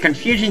see, the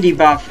confusion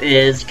debuff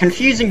is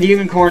confusing the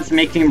unicorns,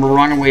 making them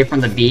run away from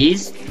the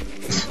bees.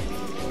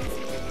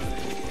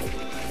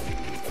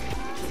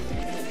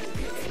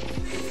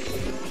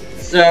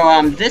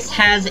 So, this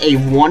has a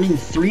 1 in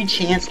 3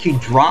 chance to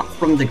drop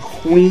from the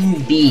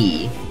queen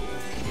bee.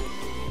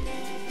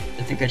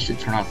 I think I should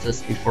turn off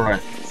this before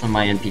some of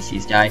my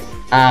NPCs die.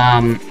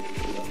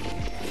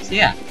 So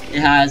yeah, it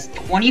has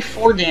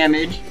 24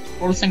 damage,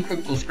 4%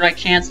 critical strike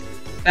chance,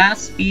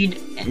 fast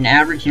speed, and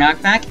average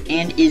knockback,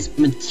 and is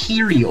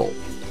material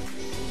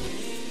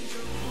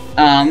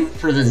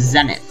for the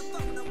Zenith.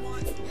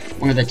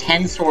 One of the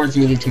 10 swords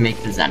needed to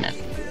make the Zenith.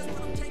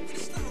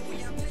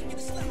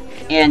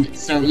 And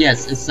so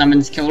yes, it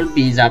summons killer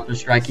bees after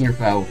striking your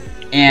foe.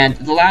 And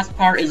the last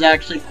part is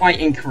actually quite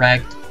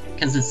incorrect,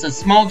 because it's a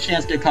small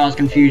chance to cause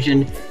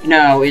confusion.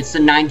 No, it's a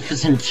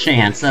 9%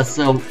 chance. That's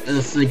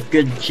a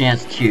good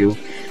chance too.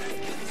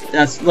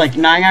 That's like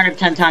 9 out of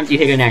 10 times you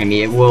hit an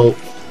enemy, it will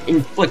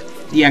inflict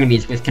the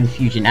enemies with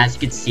confusion, as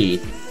you can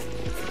see.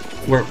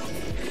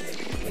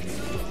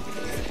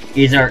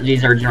 These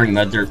are journey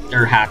modes.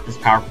 They're half as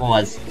powerful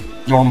as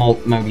normal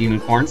mode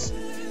unicorns,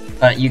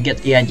 but you get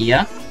the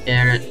idea.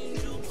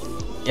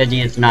 The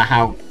idea is not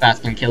how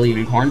fast can kill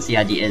unicorns. The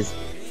idea is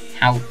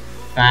how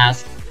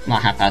fast,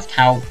 not how fast,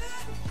 how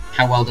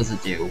well does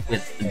it do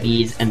with the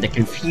bees and the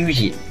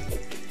confusion.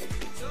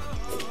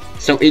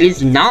 So it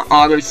is not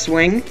auto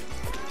swing,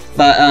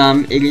 but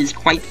it is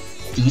quite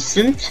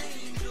decent.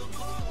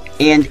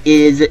 And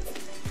is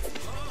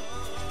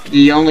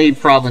the only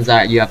problem is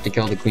that you have to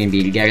kill the queen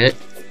bee to get it.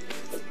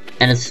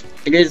 And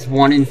it is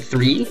 1 in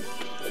 3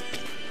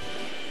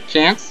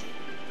 chance.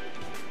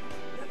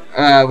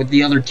 With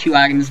the other 2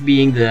 items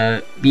being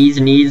the bee's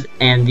knees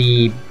and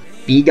the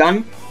bee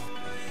gun.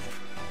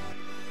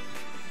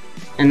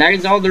 And that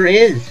is all there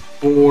is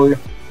for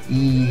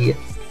the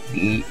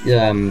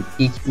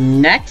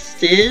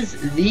next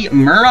is the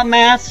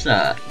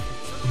Muramasa.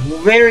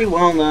 Very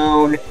well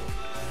known,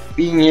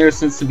 being here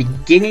since the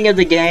beginning of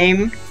the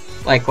game,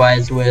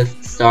 likewise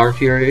with Star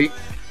Fury.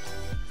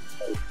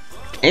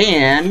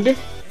 And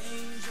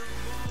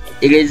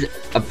it is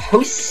a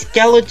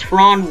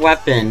post-skeletron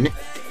weapon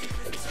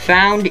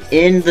found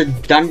in the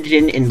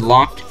dungeon in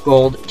locked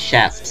gold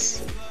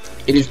chests.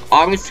 It is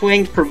auto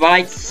swing,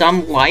 provides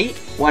some light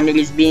when it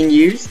is being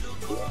used.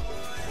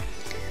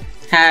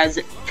 Has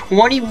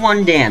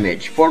 21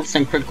 damage,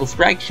 4% critical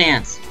strike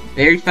chance,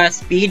 very fast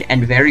speed,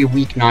 and very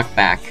weak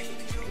knockback.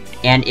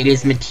 And it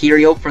is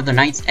material for the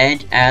Knight's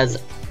Edge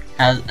as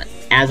I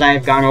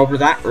have gone over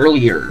that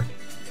earlier.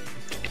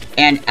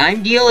 And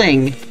I'm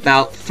dealing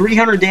about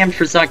 300 damage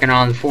per second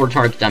on 4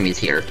 target dummies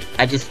here.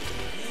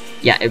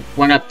 Yeah, it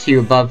went up to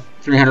above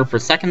 300 per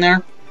second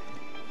there.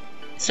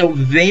 So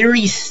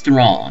very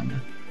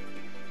strong.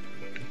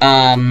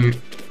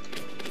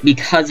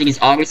 Because it is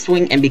auto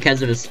swing and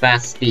because of its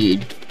fast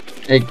speed,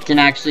 it can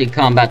actually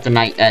combat the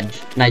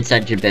Knight's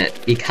Edge a bit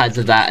because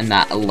of that and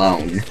that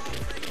alone.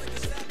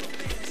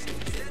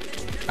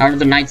 However,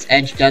 the Knight's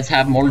Edge does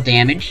have more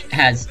damage,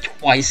 has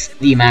twice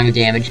the amount of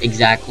damage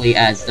exactly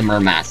as the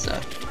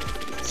Muramasa.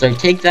 So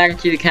take that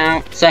into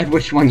account, decide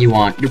which one you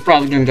want. You're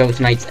probably gonna go with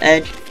Knight's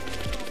Edge,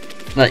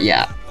 but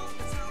yeah.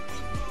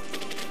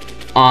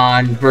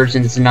 On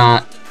versions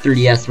not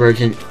 3DS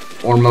version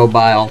or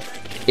mobile,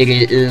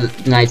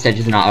 Knight's Edge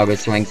is not auto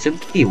swing, so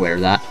be aware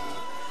of that.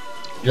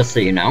 Just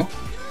so you know.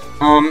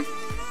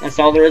 That's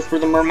all there is for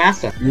the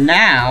Muramasa.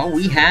 Now,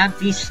 we have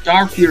the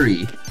Star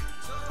Fury.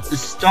 The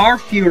Star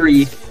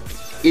Fury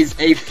is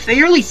a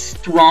fairly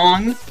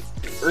strong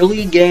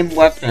early game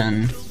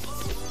weapon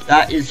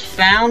that is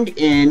found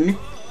in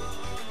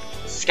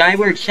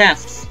skyward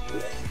chests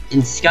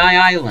in Sky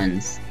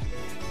Islands.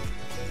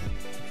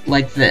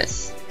 Like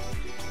this.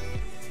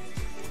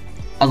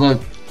 Although,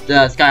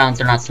 the Sky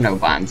Islands are not snow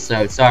biomes,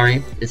 so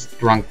sorry, it's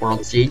Drunk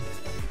World Seed.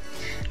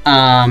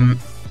 And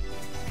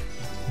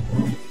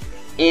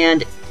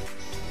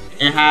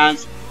it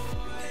has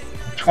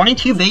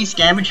 22 base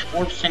damage,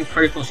 4%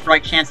 critical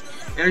strike chance,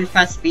 very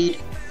fast speed,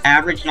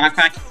 average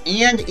knockback,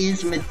 and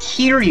is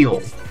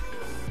material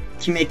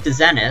to make the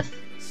Zenith.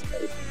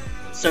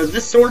 So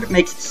this sword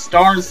makes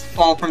stars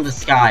fall from the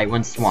sky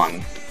when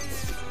swung.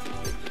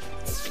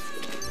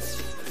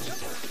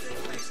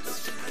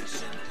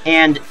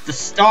 And the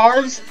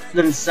stars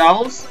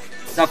themselves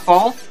that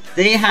fall,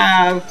 they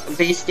have a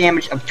base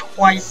damage of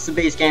twice the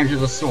base damage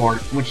of the sword,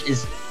 which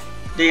is,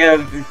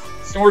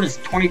 sword is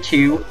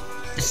 22,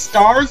 the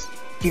stars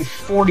do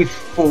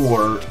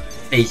 44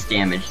 base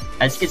damage.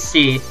 As you can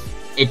see,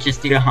 it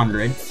just did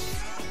 100.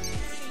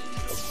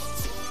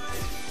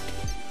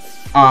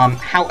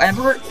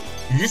 However,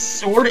 this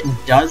sword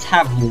does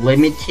have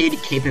limited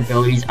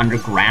capabilities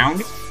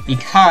underground,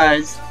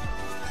 because,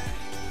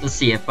 let's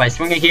see, if I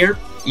swing it here,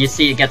 you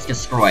see it gets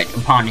destroyed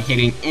upon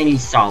hitting any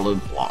solid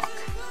block.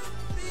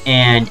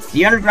 And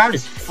the underground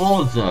is full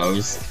of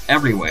those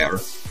everywhere,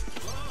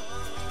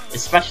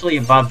 especially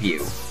above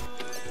you,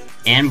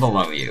 and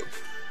below you,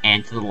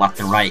 and to the left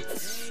and right.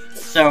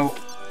 So,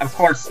 of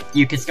course,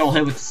 you can still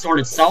hit with the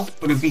sword itself,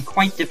 but it would be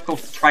quite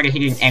difficult to try to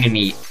hit an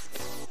enemy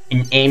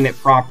and aim it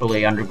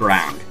properly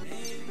underground.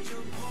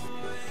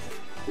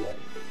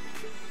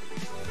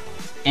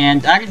 And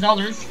that is all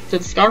there is to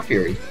the Star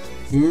Fury.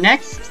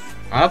 Next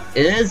up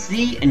is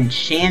the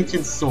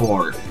Enchanted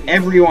Sword.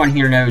 Everyone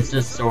here knows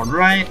this sword,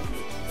 right?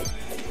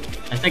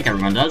 I think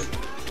everyone does.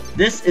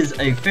 This is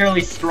a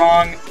fairly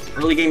strong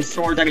early game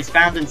sword that is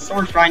found in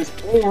sword shrines,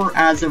 or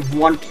as of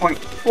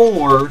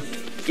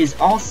 1.4, is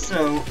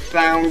also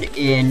found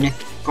in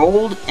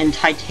gold and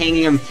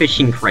titanium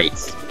fishing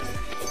crates.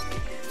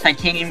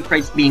 Titanium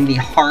crates being the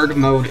hard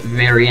mode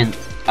variant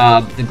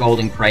of the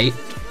golden crate,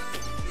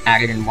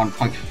 added in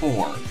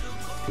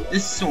 1.4.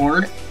 This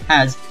sword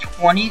has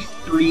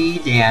 23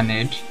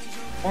 damage,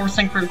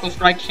 4% critical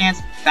strike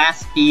chance,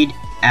 fast speed,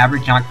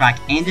 average knockback,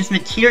 and is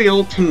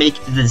material to make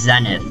the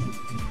Zenith.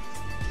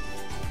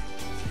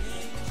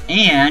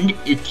 And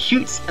it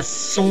shoots a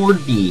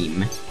sword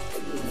beam,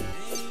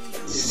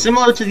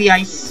 similar to the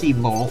Icy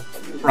Bolt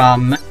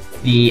from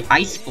the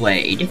Ice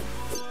Blade,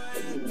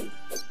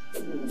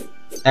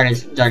 that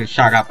is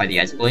shot out by the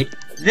Ice Blade.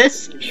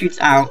 This shoots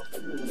out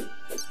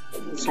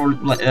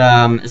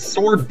a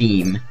sword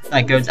beam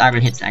that goes out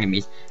and hits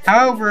enemies.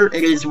 However,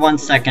 it is 1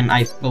 second,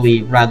 I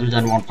believe, rather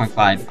than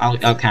 1.5.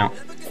 I'll count.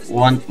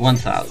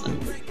 1,000.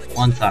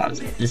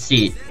 1,000. You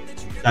see,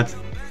 that's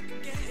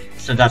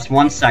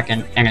 1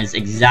 second, and it's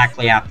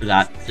exactly after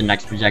that the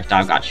next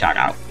projectile got shot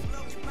out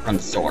from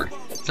the sword.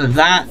 So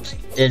that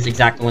is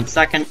exactly 1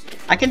 second.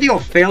 I can deal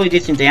fairly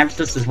decent damage to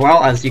this as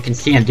well. As you can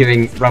see, I'm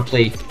doing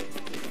roughly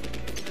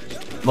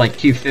like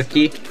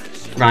 250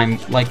 when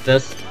I'm like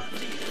this.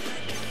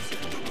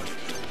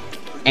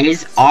 And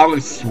it's auto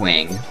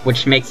swing,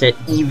 which makes it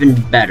even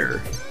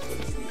better.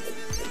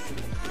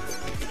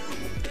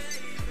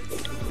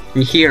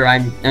 And here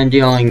I'm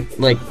dealing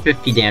like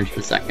 50 damage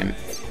per second.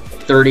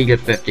 30 to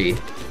 50.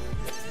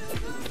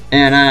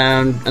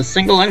 And a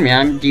single enemy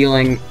I'm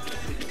dealing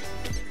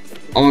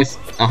almost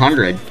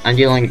 100. I'm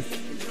dealing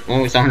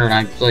almost 100.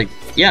 I'm like,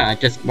 yeah, I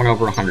just went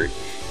over 100.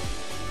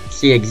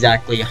 See,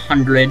 exactly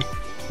 100.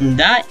 And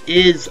that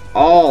is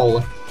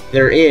all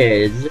there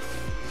is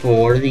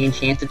for the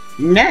Enchanted.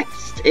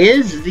 Next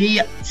is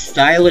the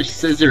Stylish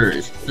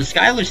Scissors. The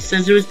Stylish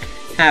Scissors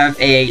have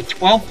a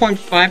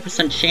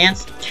 12.5%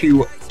 chance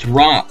to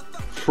drop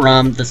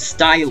from the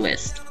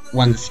Stylist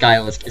when the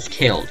Stylist is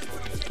killed.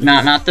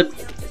 Not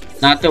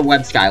the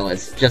web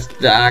Stylist, just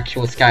the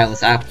actual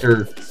Stylist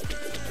after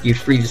you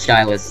free the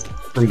Stylist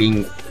from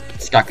being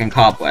stuck in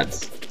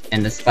cobwebs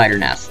in the spider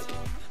nest.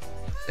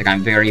 Like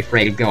I'm very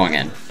afraid of going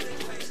in.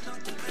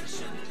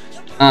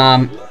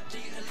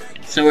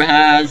 So it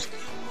has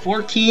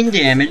 14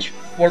 damage,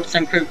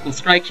 4% critical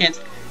strike chance,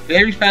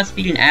 very fast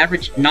speed, and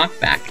average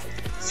knockback.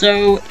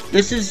 So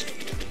this is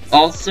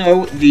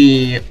also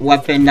the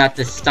weapon that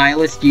the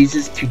Stylist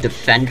uses to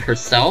defend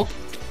herself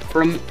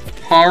from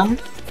harm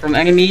from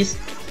enemies.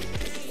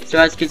 So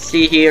as you can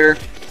see here,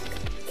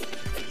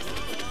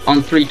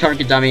 on 3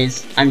 target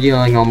dummies, I'm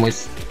dealing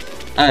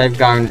I've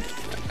gone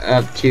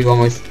up to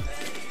almost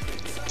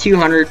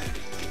 200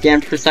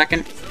 damage per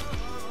second.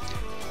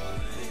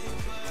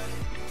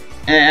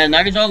 And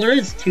that is all there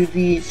is to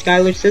the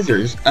Stylish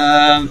Scissors.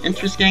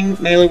 Interesting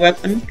melee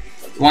weapon.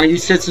 Want to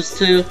use scissors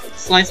to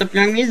slice up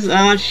your enemies?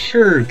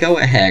 Sure, go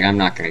ahead. I'm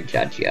not going to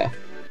judge you.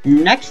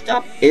 Next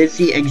up is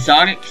the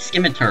Exotic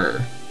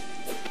Scimitar.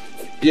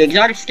 The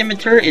exotic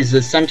scimitar is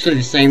essentially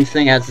the same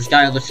thing as the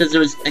Stylus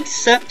Scissors,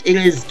 except it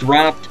is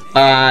dropped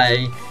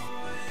by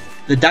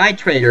the Die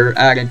Trader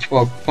at a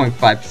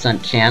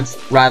 12.5% chance,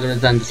 rather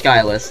than the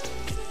Skylist.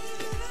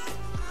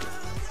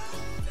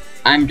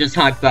 I'm just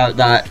talking about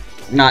that,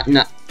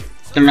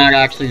 they're not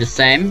actually the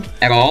same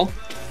at all.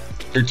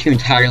 They're two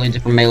entirely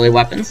different melee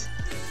weapons.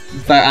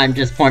 But I'm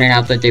just pointing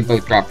out that they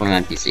both drop from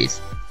NPCs.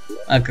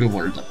 I could have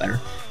worded that better.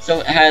 So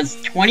it has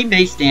 20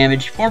 base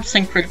damage,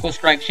 4% critical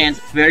strike chance,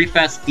 very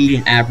fast speed,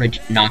 and average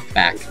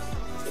knockback.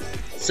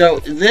 So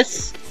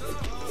this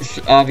is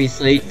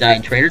obviously Die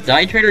Trader.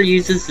 Die Trader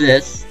uses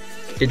this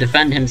to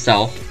defend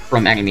himself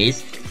from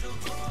enemies.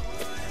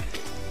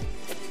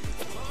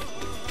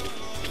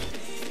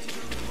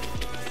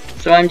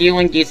 So I'm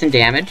dealing decent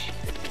damage.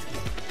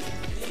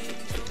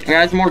 It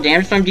has more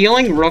damage, so I'm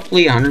dealing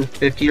roughly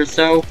 150 or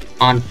so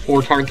on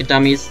 4 target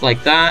dummies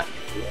like that.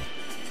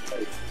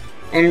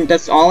 And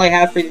that's all I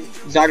have for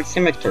Exotic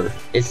Scimitar.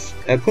 It's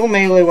a cool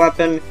melee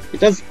weapon. It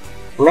does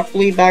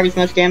roughly about as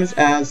much damage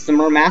as the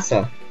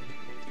Murmasa.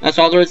 That's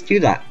all there is to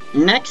that.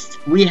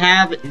 Next, we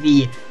have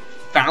the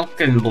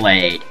Falcon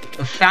Blade.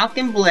 The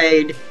Falcon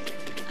Blade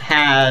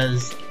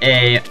has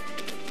a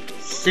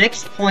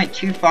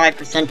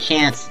 6.25%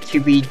 chance to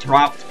be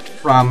dropped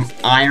from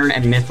Iron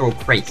and Mithril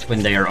crates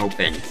when they are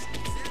opened.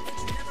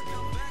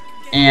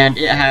 And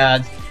it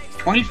has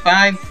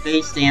 25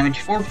 base damage,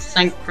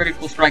 4%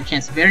 critical strike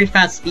chance, very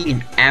fast speed,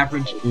 and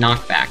average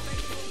knockback.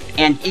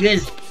 And it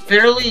is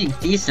fairly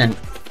decent,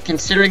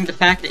 considering the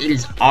fact that it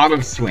is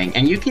auto-swing,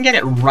 and you can get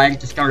it right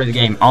at the start of the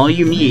game. All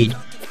you need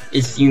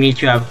is you need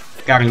to have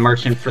gotten a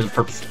merchant for the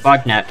purpose of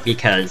Bugnet,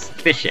 because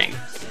fishing.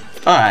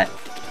 But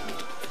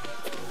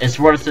it's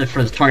worth it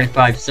for the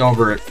 25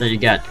 silver that you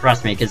get,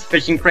 trust me, because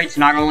fishing crates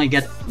not only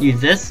get you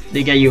this,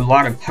 they get you a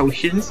lot of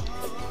potions,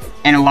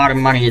 and a lot of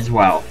money as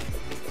well.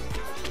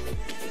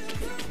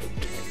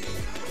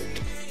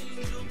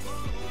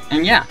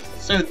 And yeah,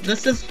 so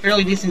this is a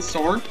fairly decent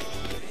sword,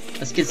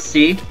 as you can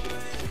see.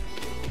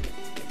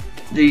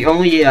 The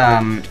only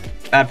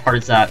bad part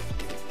is that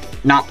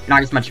not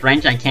as much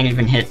range, I can't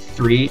even hit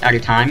 3 at a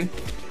time.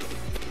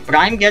 But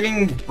I'm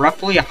getting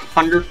roughly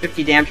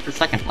 150 damage per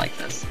second like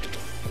this.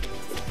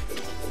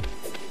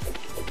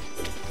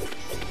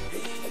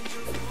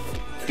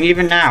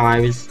 Even now, I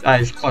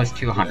was close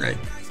to 100.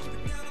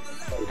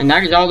 And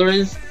that is all there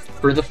is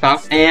for the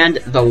Falcon. And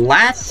the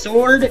last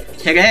sword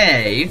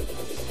today,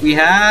 we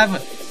have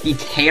the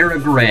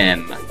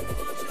Terraria.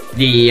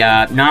 The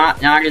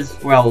not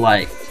as well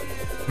liked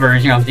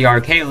version of the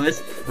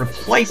Arcalis,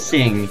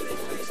 replacing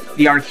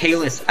the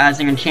Arcalis as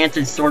an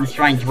enchanted sword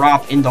shrine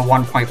drop in the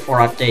 1.4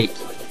 update.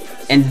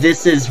 And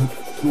this is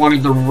one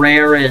of the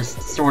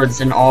rarest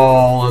swords in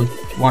all of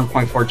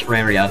 1.4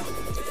 Terraria.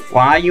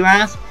 Why, you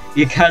ask?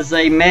 Because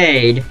they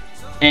made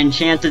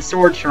enchanted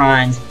sword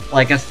shrines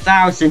like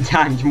 1,000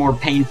 times more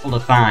painful to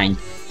find.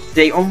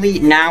 They only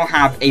now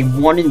have a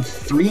 1 in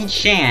 3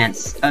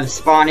 chance of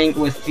spawning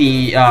with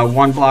the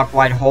 1 block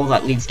wide hole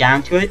that leads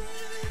down to it.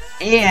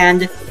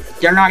 And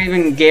they're not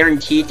even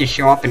guaranteed to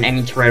show up in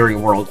any Terraria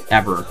world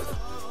ever.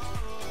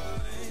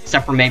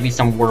 Except for maybe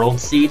some world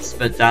seeds,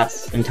 but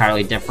that's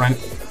entirely different.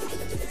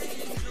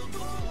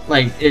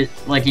 Like it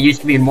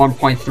used to be in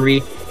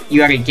 1.3,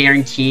 you had a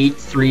guaranteed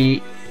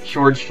 3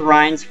 sword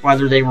shrines,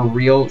 whether they were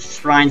real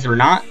shrines or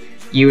not.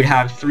 You would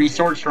have 3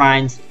 sword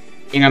shrines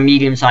in a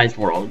medium-sized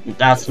world.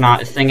 That's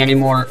not a thing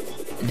anymore.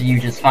 You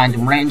just find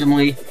them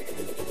randomly.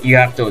 You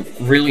have to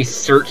really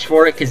search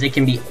for it, because it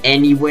can be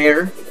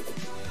anywhere.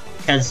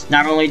 Because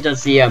not only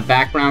does the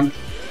background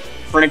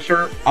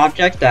furniture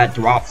object that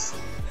drops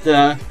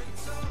the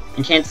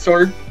enchanted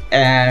sword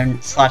and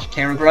 /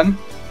 Terraria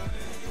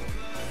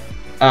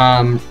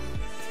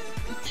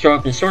show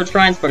up in sword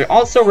shrines, but it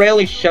also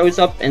rarely shows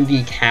up in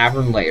the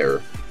cavern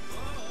layer.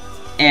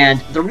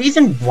 And the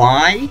reason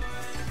why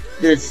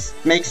this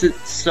makes it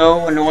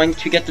so annoying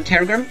to get the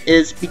Terraria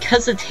is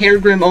because the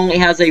Terraria only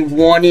has a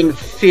 1 in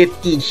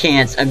 50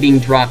 chance of being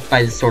dropped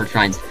by the sword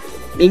shrines.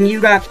 Meaning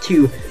you have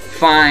to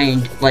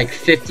find like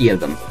 50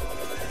 of them.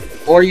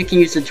 Or you can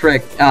use a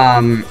trick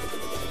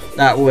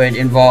that would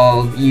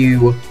involve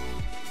you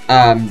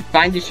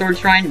find the sword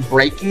shrine,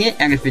 breaking it,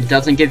 and if it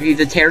doesn't give you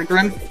the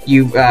Terraria,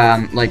 you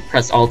like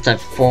press Alt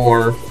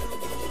F4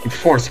 and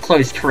force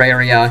close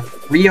Terraria,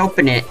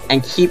 reopen it,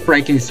 and keep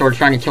breaking the sword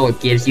shrine until it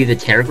gives you the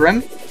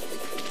Terraria.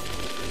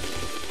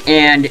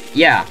 And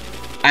yeah,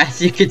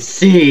 as you can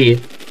see,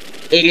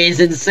 it is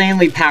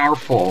insanely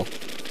powerful.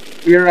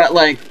 We're at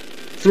like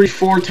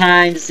 3-4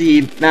 times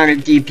the amount of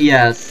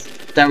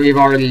DPS that we've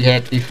already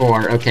hit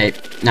before. Okay,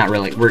 not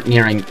really. We're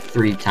nearing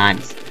 3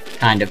 times,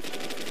 kind of.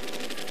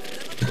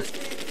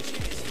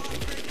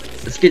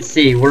 As you can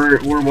see,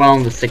 we're well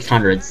in the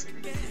 600s.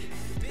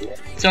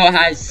 So it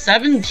has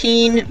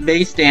 17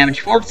 base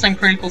damage, 4%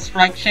 critical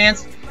strike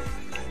chance,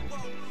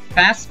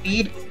 fast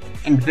speed,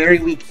 and very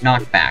weak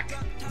knockback.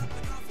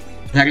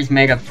 That is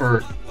made up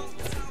for...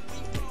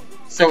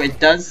 So it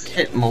does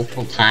hit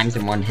multiple times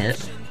in one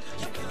hit.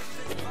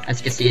 As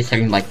you can see, it's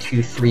hitting like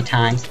 2-3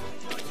 times.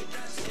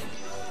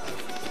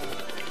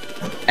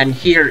 And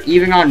here,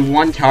 even on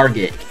one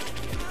target,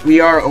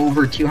 we are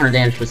over 200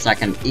 damage per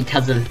second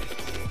because of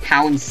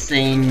how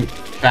insane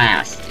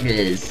fast it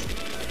is.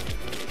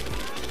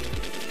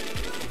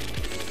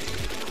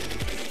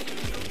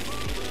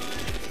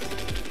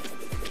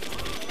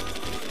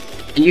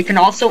 And you can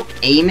also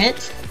aim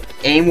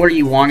where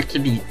you want it to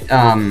be,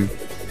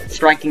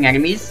 striking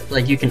enemies.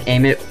 Like, you can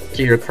aim it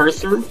to your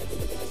cursor,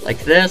 like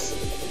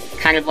this.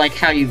 Kind of like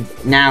how you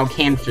now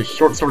can with the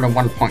short sword of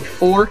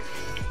 1.4.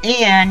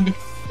 And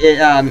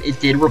it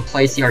did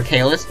replace the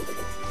Arcalis.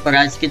 But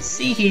as you can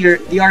see here,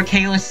 the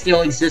Arcalis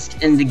still exists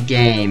in the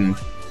game.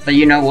 But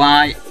you know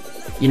why?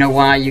 You know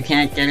why you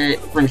can't get it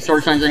from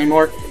Sword Signs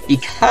anymore?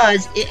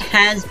 Because it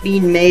has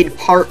been made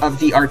part of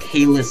the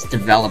Arcalis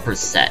developer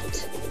set.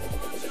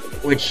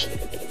 Which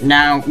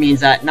now means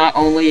that not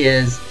only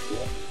is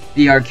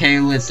the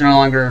Arcalis no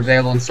longer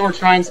available in Sword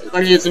Shrines,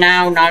 but it is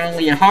now not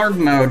only a hard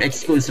mode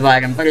exclusive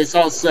item, but it's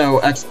also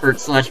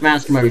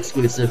expert/master mode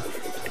exclusive,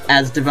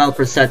 as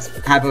developer sets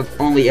have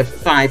only a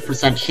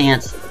 5%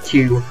 chance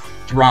to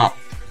drop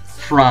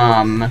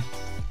from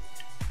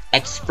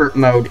expert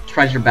mode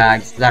treasure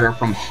bags that are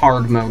from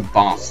hard mode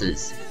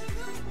bosses.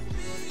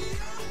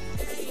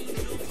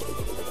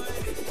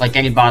 Like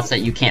any boss that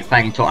you can't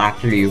fight until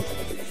after you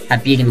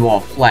have beaten the wall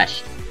of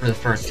flesh for the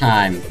first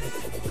time.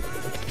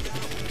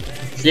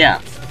 So yeah,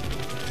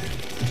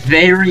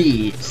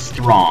 very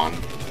strong,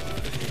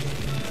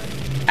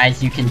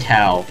 as you can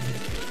tell.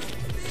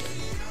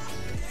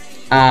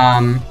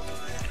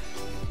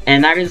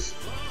 And that is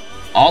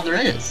all there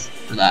is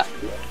for that.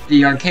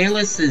 The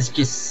Arcalis is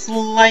just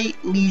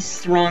slightly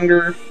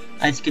stronger,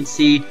 as you can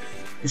see.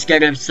 It's got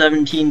to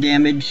 17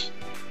 damage.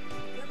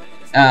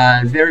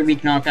 Very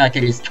weak knockback.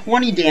 It is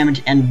 20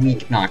 damage and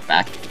weak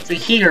knockback. So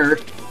here,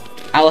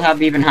 I'll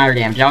have even higher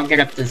damage. I'll get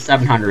up to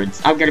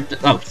 700s. I'll get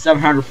up to,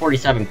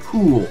 747.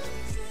 Cool.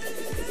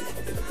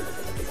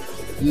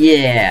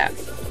 Yeah.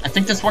 I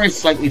think this one is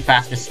slightly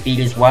faster speed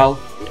as well,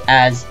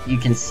 as you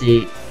can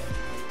see.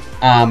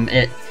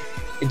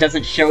 It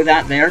doesn't show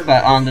that there,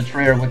 but on the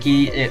Terraria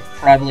wiki, it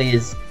probably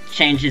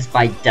changes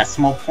by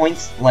decimal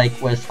points, like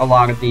with a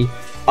lot of the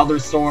other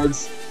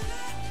swords.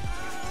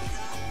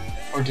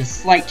 Or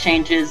just slight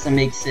changes that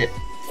makes it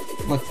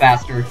look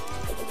faster.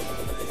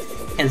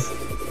 Because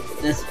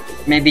this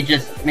maybe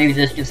this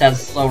just has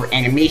a slower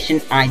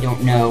animation, I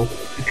don't know.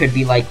 It could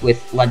be like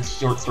with lead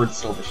short sword,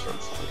 silver short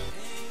sword.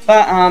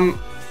 But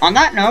on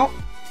that note,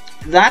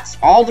 that's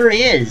all there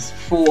is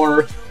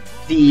for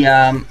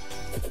the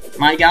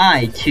my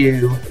guide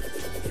to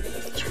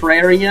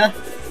Terraria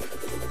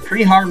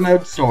pre-hard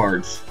mode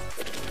swords.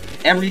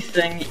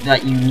 Everything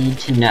that you need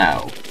to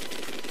know.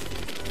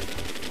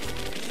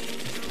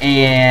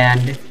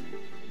 And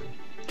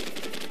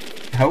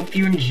I hope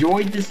you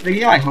enjoyed this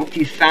video. I hope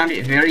you found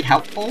it very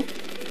helpful.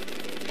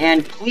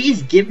 And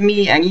please give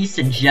me any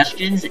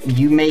suggestions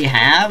you may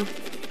have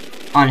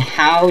on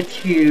how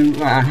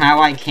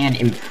I can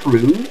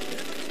improve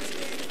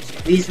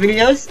these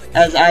videos,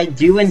 as I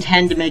do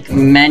intend to make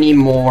many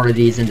more of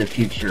these in the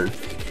future.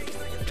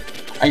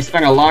 I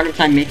spent a lot of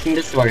time making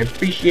this, so I'd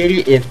appreciate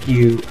it if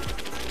you...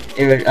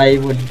 I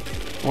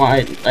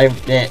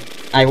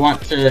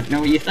want to know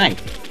what you think.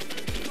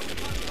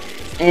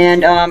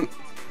 And,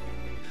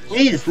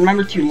 please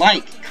remember to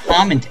like,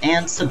 comment,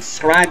 and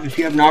subscribe if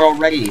you have not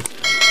already.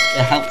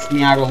 It helps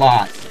me out a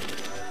lot.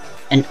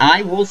 And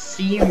I will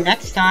see you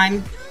next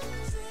time.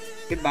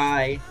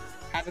 Goodbye.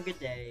 Have a good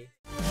day.